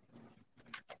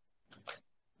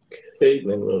 Okay,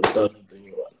 then we'll download the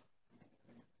new one,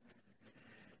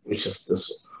 which is this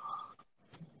one.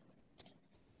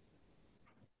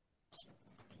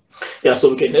 Yeah, so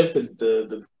we can have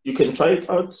you can try it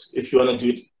out if you want to do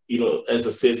it, you know, as a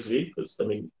CSV, because I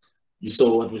mean, you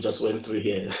saw what we just went through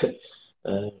here,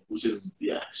 which is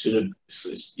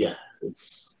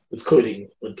it's coding.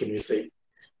 What can we say?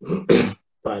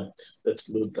 But let's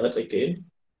load that again.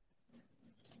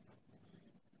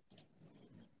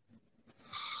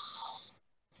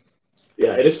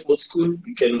 Yeah, it is old school.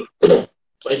 You can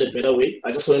find a better way.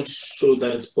 I just wanted to show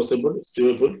that it's possible, it's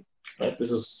doable. Right?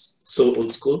 This is so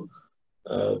old school.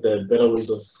 There are better ways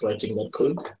of writing that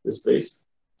code these days.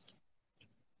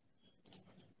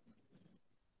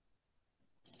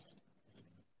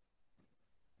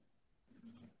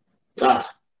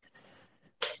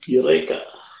 Eureka.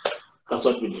 That's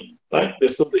what we need, right?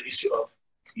 There's still the issue of,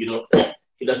 you know,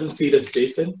 it doesn't see it as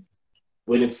JSON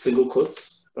when it's single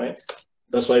quotes, right?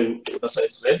 That's why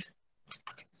it's red.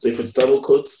 So if it's double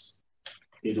quotes,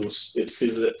 it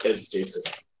sees it as JSON.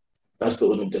 That's the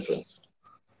only difference.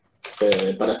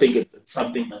 But I think it's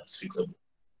something that's fixable,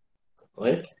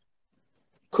 right?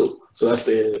 Cool. So that's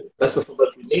the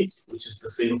format we need, which is the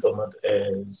same format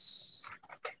as,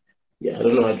 I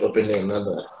don't know. I'd open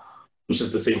another, which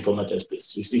is the same format as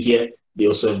this. You see here, they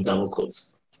also have double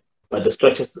quotes, but the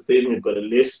structure is the same. We've got a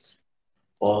list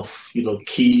of, you know,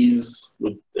 keys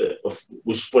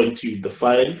which point to the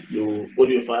file, your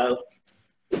audio file.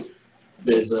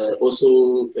 There's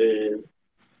also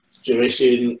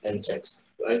duration and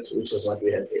text, right? Which is what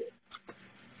we have here.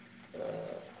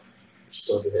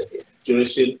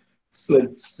 Duration,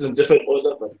 it's in a different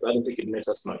order, but I don't think it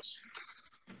matters much.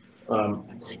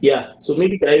 So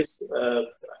maybe guys,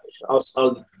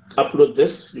 I'll upload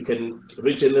this. You can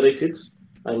regenerate it.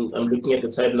 I'm looking at the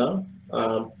time now,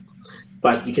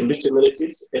 but you can regenerate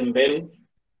it, and then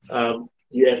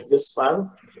you have this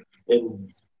file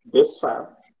and this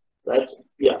file. right?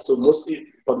 Yeah, so mostly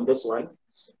on this one,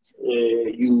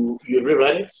 you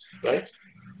rerun it, right,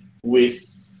 with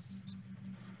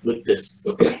this,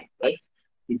 right?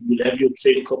 You have your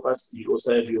train corpus, you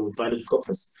also have your valid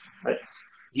corpus, right?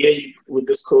 Here, with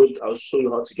this code, I'll show you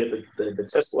how to get the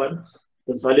test one.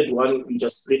 The valid one, you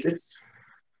just split it,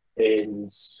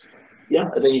 and yeah,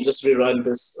 and then you just rerun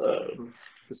this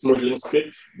this modeling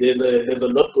script. There's a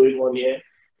lot going on here,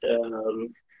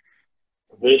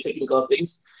 very technical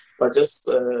things, but just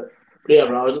play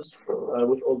around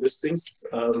with all these things.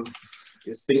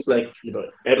 There's things like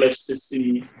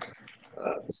MFCC,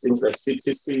 there's things like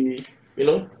CTC.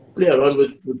 Play around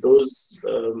with those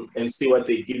and see what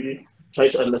they give you. Try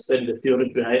to understand the theory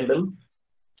behind them,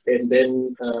 and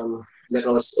then like I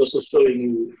was also showing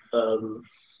you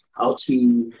how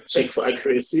to check for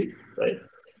accuracy, right?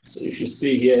 So if you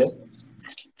see here, at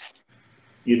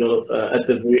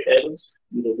the very end,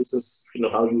 this is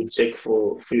how you would check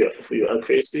for your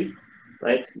accuracy,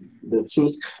 right? The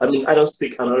truth. I mean, I don't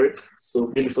speak Amharic,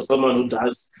 so maybe for someone who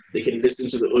does, they can listen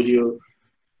to the audio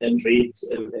and read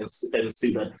and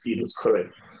see that it's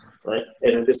correct, right?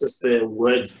 And this is the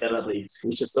word error rate,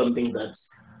 which is something that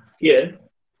here,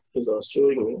 as I was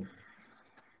showing you.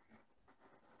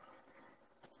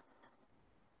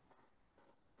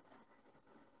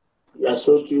 I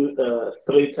showed you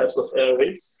 3 types of error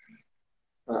rates.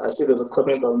 I see there's a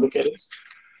comment, I'll look at it.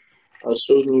 I'll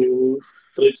show you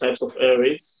 3 types of error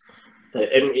rates,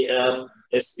 MER,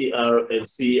 SER, and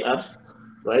CER,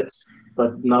 right?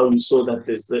 But now you saw that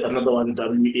there's another one,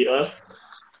 WER,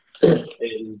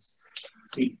 and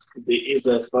there is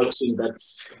a function that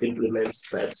implements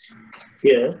that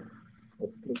here. I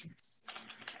think it's,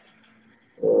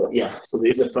 yeah, so there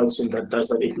is a function that does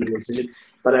that implementation,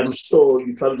 but I'm sure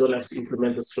you probably don't have to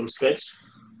implement this from scratch.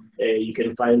 You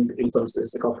can find in some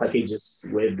statistical packages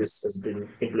where this has been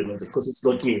implemented because it's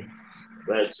not new,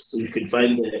 right? So you can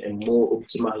find a more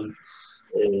optimal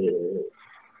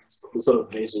sort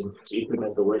of version to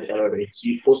implement the word error rate.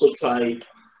 You also try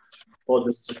all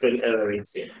these different error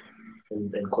rates here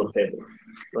and compare them,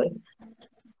 right?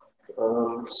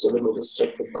 So let me just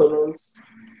check the comments.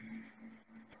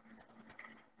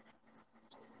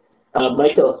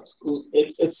 Michael,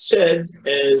 it's shared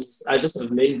as I just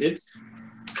have named it.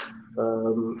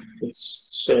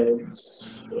 It's shared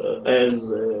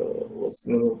as what's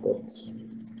the name of that?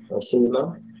 I'll show you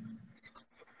now.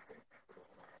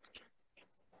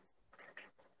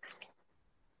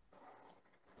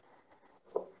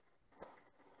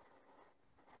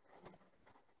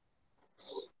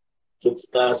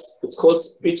 It's called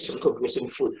speech recognition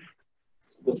full.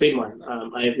 The same one.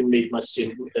 I haven't made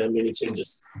many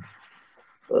changes.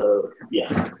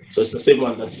 Yeah, so it's the same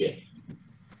one that's here.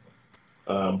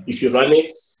 If you run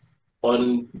it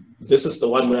on, this is the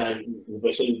one where we've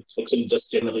actually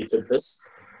just generated this.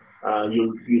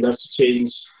 You'll have to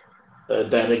change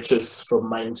directories from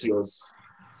mine to yours.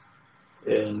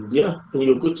 And yeah, and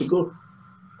you're good to go.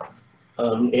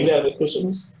 Any other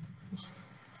questions?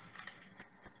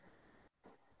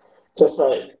 That's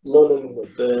fine.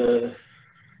 No.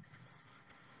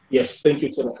 Yes, thank you,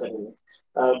 Tanaka.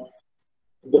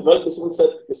 The validation set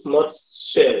is not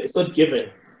shared, it's not given.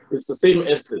 It's the same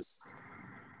as this,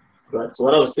 right? So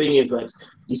what I was saying is that,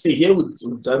 you see here,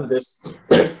 we've done this.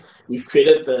 We've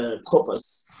created the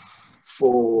corpus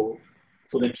for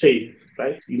the train,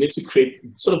 right? You need to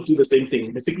sort of do the same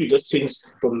thing. Basically, just change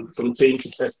from train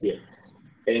to test here.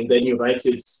 And then you write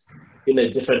it in a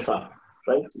different file,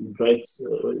 right? You write,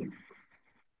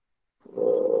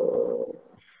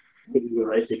 you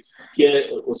write it here.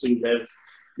 Also, you have,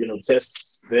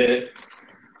 tests there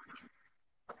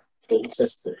and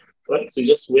test there, right? So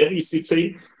just wherever you see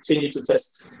train, change it to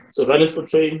test. So run it for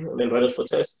train and then run it for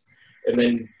test. And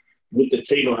then with the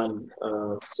train one,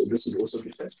 so this would also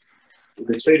be test. With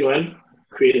the train one,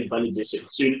 create validation.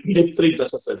 So you need 3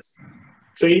 data sets: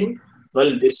 train,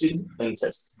 validation, and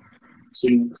test. So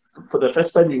for the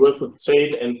first time, you work with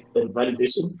train and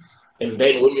validation. And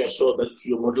then when you are sure that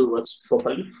your model works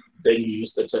properly, then you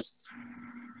use the test.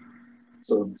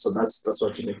 So that's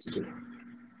what you need to do.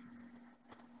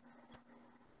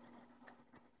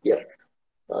 Yeah.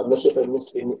 I'm not sure if I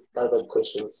missed any other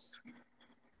questions.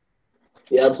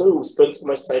 Yeah, I'm sorry we spent so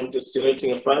much time just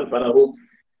generating a file, but I hope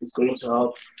it's going to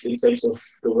help in terms of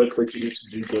the work that you need to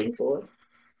do going forward.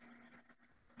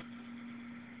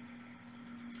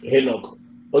 Enoch.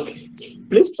 Okay,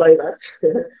 please try that.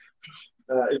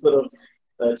 Instead of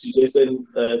to Jason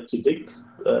to dict.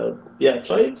 Yeah,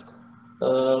 try it.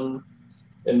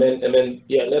 And then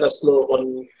yeah, let us know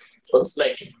on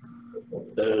Slack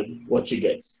what you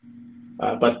get.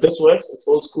 But this works. It's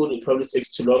old school. It probably takes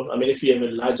too long. I mean, if you have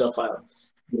a larger file,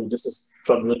 this is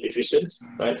probably not efficient,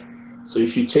 right? So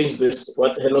if you change this,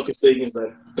 what Henok is saying is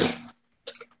that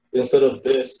instead of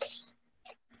this,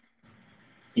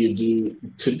 you do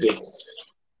to dicts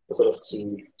instead of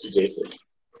to JSON,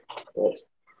 right?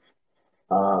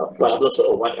 But I'm not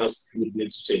sure what else you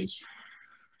need to change.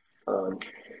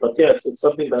 But yeah, it's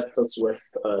something that's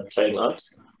worth trying out.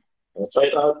 Try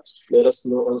it out. Let us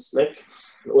know on Slack.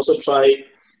 And also try.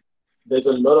 There's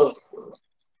a lot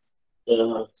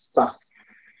of stuff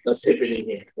that's happening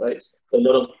here, right? A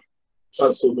lot of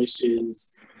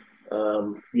transformations.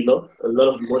 You know, a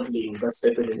lot of modeling that's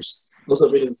happening. Most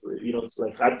of it is, you know, it's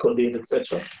like hard coding,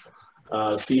 etc.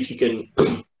 See if you can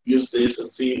use this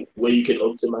and see where you can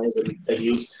optimize and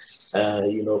use,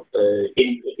 you know,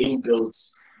 inbuilt,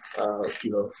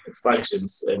 you know,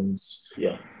 functions and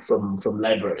yeah, from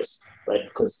libraries, right?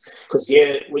 Because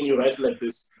yeah, when you write like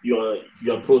this, you're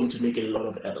prone to making a lot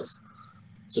of errors.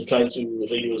 So try to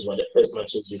reuse as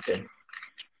much as you can.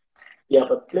 Yeah,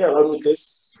 but play around with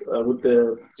this, with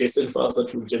the JSON files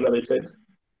that we've generated,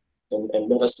 and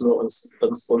let us know on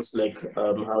Slack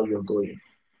how you're going.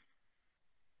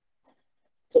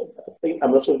 So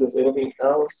I'm not sure if there's anything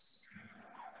else.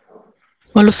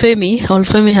 Olufemi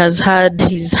has had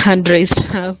his hand raised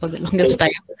for the longest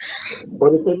time.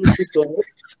 Olufemi, please go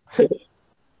ahead.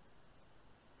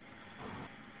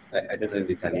 I don't know if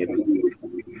you can hear me.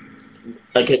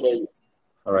 I can hear you.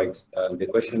 All right. The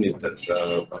question is that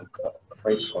I'm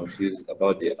quite confused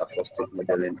about the acoustic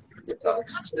modeling in the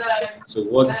task. So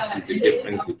what is the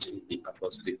difference between the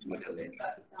acoustic modeling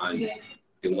and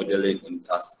the modeling in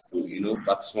task 2? You know,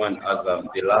 task 1 as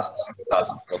the last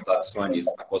task for task 1 is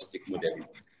acoustic modeling.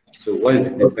 So what is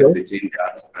the difference between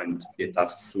that and the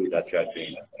task 2 that you are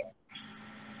doing?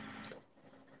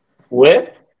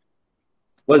 Where?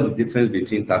 What's the difference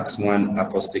between task 1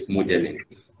 acoustic modeling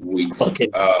with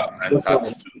and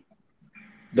task 2?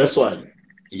 This one.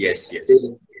 Yes.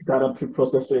 Data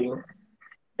pre-processing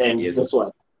and yes. This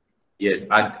one. Yes,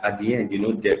 at the end, you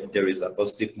know, there is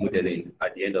acoustic modeling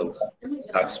at the end of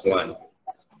task 1.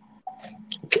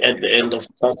 Okay, at the end of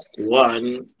task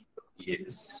 1.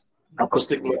 Yes.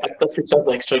 Acoustic after features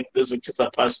are extracted, these features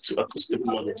are passed to acoustic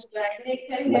models.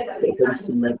 Next, attempts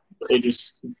to map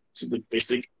audios to the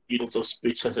basic units of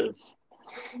speech. So it's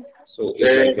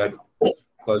like that.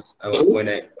 Because when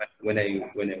I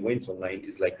went online,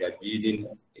 it's like they're building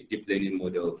a deep learning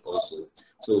model also.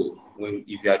 So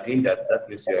if you are doing that, that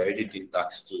means you're already doing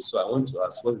task 2. So I want to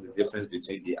ask, what is the difference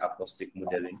between the acoustic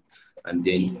modeling and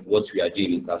then what we are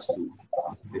doing in task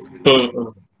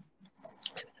 2?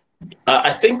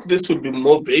 I think this would be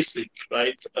more basic,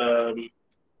 right?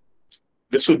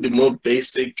 This would be more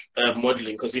basic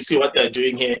modeling, because you see what they're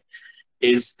doing here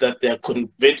is that they're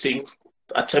converting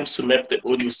attempts to map the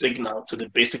audio signal to the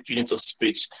basic units of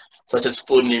speech, such as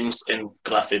phonemes and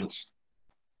graphemes.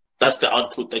 That's the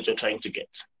output that you're trying to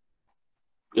get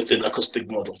within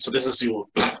acoustic model. So this is your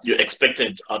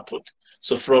expected output.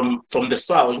 So from the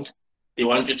sound, they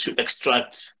want you to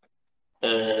extract,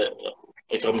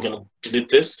 like I'm gonna delete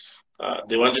this.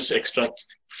 They want you to extract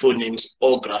phonemes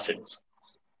or graphemes.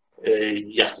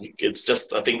 Yeah, it's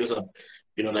just, I think these are,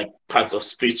 you know, like parts of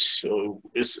speech, or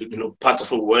you know, parts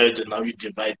of a word, and how you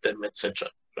divide them, etc.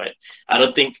 Right? I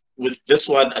don't think with this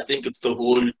one, I think it's the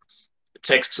whole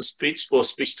text to speech or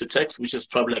speech to text, which is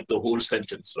probably like the whole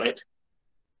sentence, right?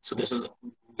 So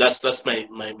that's my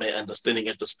understanding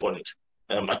at this point.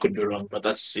 I could be wrong, but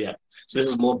that's, yeah. So this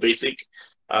is more basic,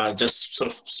 just sort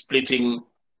of splitting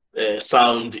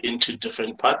sound into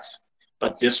different parts,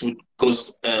 but this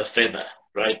goes further,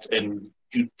 right? And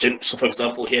so for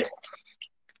example here,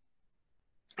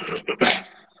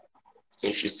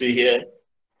 if you see here,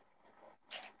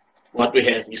 what we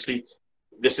have, you see,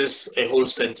 this is a whole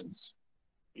sentence.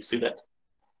 You see that?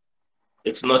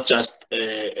 It's not just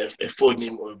a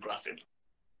phoneme or a grapheme.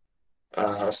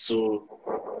 So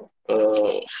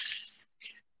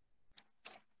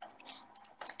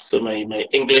my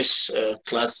English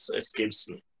class escapes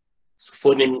me. So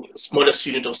phoneme, smallest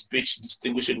unit of speech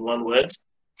distinguishing one word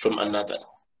from another,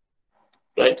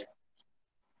 right?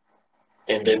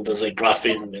 And then there's a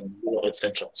grapheme and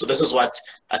etc. So this is what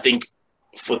I think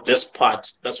for this part,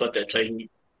 that's what they're trying,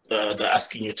 they're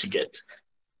asking you to get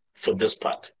for this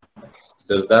part.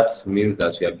 So that means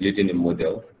that we are building a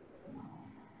model.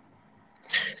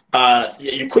 Yeah,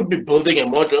 you could be building a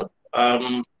model,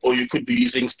 or you could be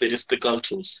using statistical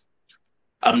tools.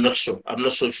 I'm not sure. I'm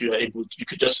not sure if you are able to, you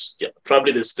could just, yeah,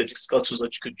 probably the statistical tools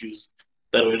that you could use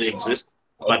that already exist.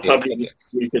 Okay. But probably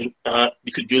you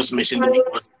could use machine learning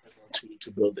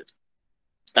to build it.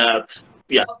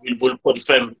 Yeah, we will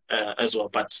confirm as well.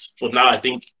 But for now, I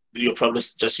think you're probably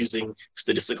just using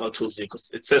statistical tools here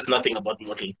because it says nothing about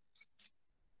modeling.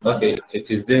 Okay,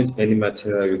 is there any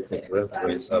material you can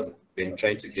reference? I've been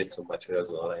trying to get some materials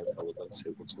online. I wasn't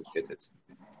able to get it.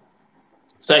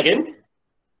 Say again?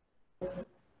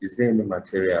 Is there any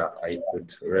material I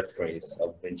could reference?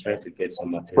 I've been trying to get some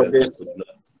materials. I could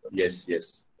not. Yes,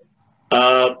 yes.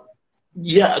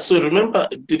 Yeah, so remember,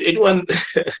 did anyone,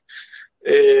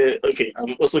 okay,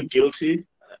 I'm also guilty.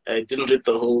 I didn't read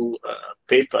the whole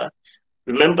paper.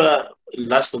 Remember,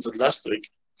 last week,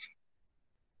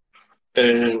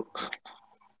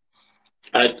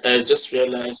 I just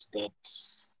realized that,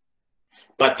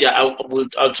 but yeah,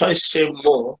 I'll try to share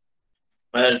more,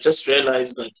 but I just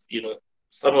realized that, you know,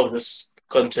 some of this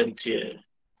content here,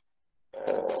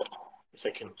 if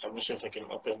I can, I'm not sure if I can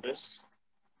open this.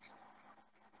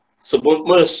 So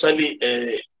more especially,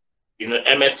 you know,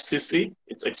 MFCC,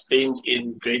 it's explained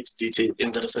in great detail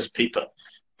in the research paper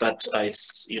that I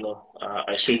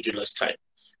showed you last time.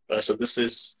 So this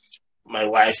is my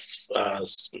wife's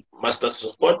master's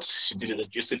report. She did it at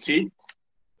UCT.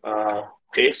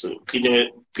 Okay, so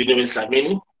Clinical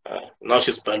Dlamini. Now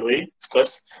she's Baloi, of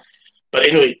course. But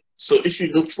anyway, so if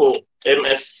you look for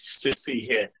MFCC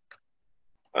here,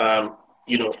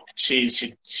 you know, she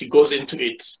goes into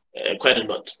it quite a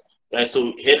lot. Right,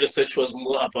 so her research was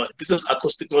more about, this is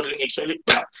acoustic modeling actually,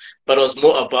 but it was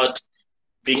more about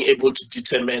being able to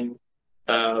determine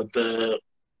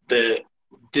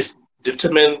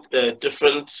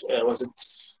different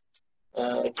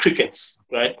crickets,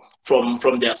 right,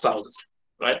 from their sounds,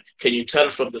 right? Can you tell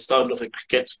from the sound of a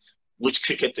cricket which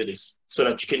cricket it is, so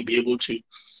that you can be able to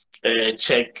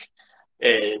check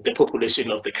the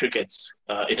population of the crickets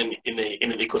in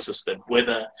an ecosystem,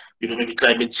 whether, you know, maybe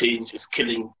climate change is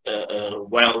killing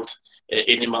wild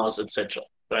animals, etc.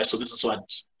 Right. So this is what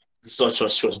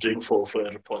she was doing for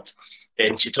a report,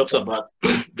 and she talks about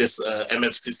this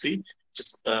MFCC,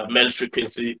 just male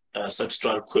frequency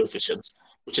substral coefficients,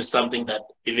 which is something that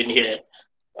even here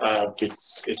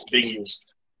it's being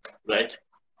used, right?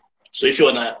 So if you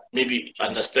wanna maybe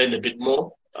understand a bit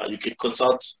more, you can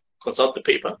consult the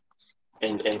paper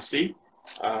and see.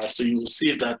 So you will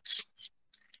see that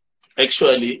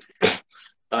actually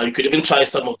you could even try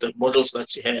some of the models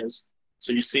that she has.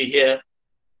 So you see here,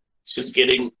 she's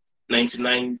getting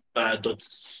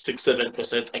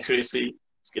 99.67% accuracy.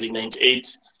 It's getting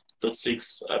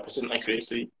 98.6%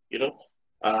 accuracy, you know.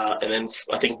 And then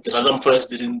I think the random forest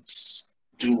didn't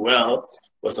do well,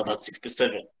 was about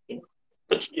 67. You know?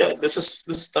 But yeah, this is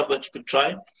stuff that you could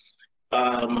try.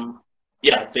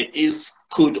 Yeah, there is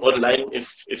code online.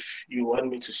 If you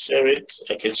want me to share it,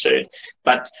 I can share it.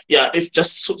 But yeah, if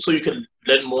just so you can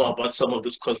learn more about some of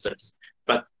these concepts.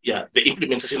 But yeah, the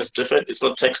implementation is different. It's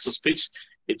not text to speech.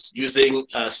 It's using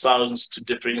sounds to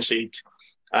differentiate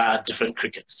different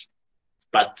crickets.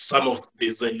 But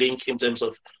there's a link in terms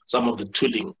of some of the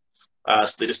tooling,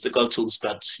 statistical tools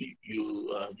that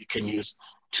you can use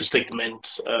to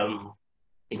segment,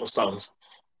 you know, sounds.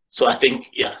 So I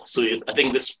think, yeah, so I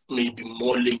think this may be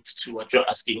more linked to what you're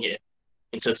asking here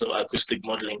in terms of acoustic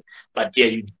modeling. But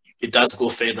yeah, it does go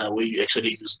further where you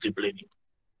actually use deep learning.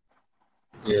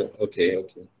 Yeah, okay.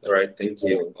 All right, thank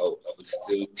you. I would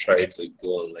still try to go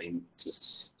online to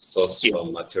source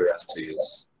some materials to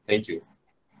use. Thank you.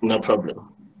 No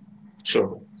problem.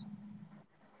 Sure.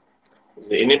 Is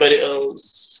there anybody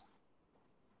else?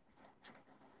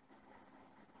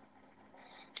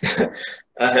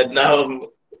 Now,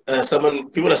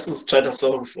 people are still trying to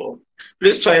solve for.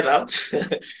 Please try it out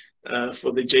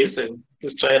for the JSON.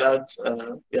 Please try it out.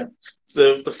 Yeah,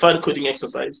 so it's a fun coding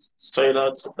exercise. Just try it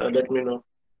out. Let me know.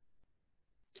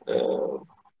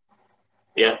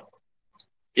 Yeah,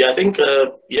 I think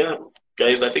yeah,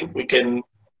 guys, I think we can,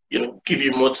 you know, give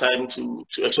you more time to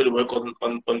actually work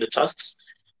on the tasks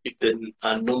if there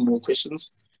are no more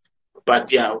questions.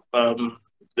 But yeah,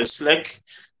 the Slack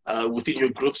within your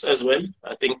groups as well.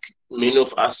 I think many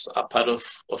of us are part of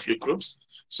your groups.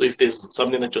 So if there's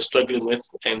something that you're struggling with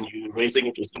and you're raising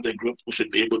it within the group, we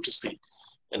should be able to see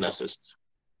and assist.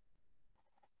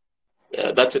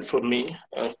 That's it from me.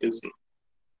 If there's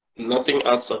nothing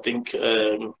else, I think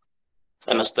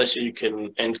Anastasia, you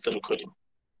can end the recording.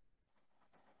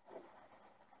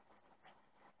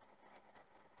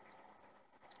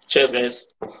 Cheers,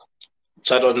 guys.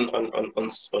 Chat on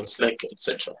Slack,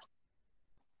 etc.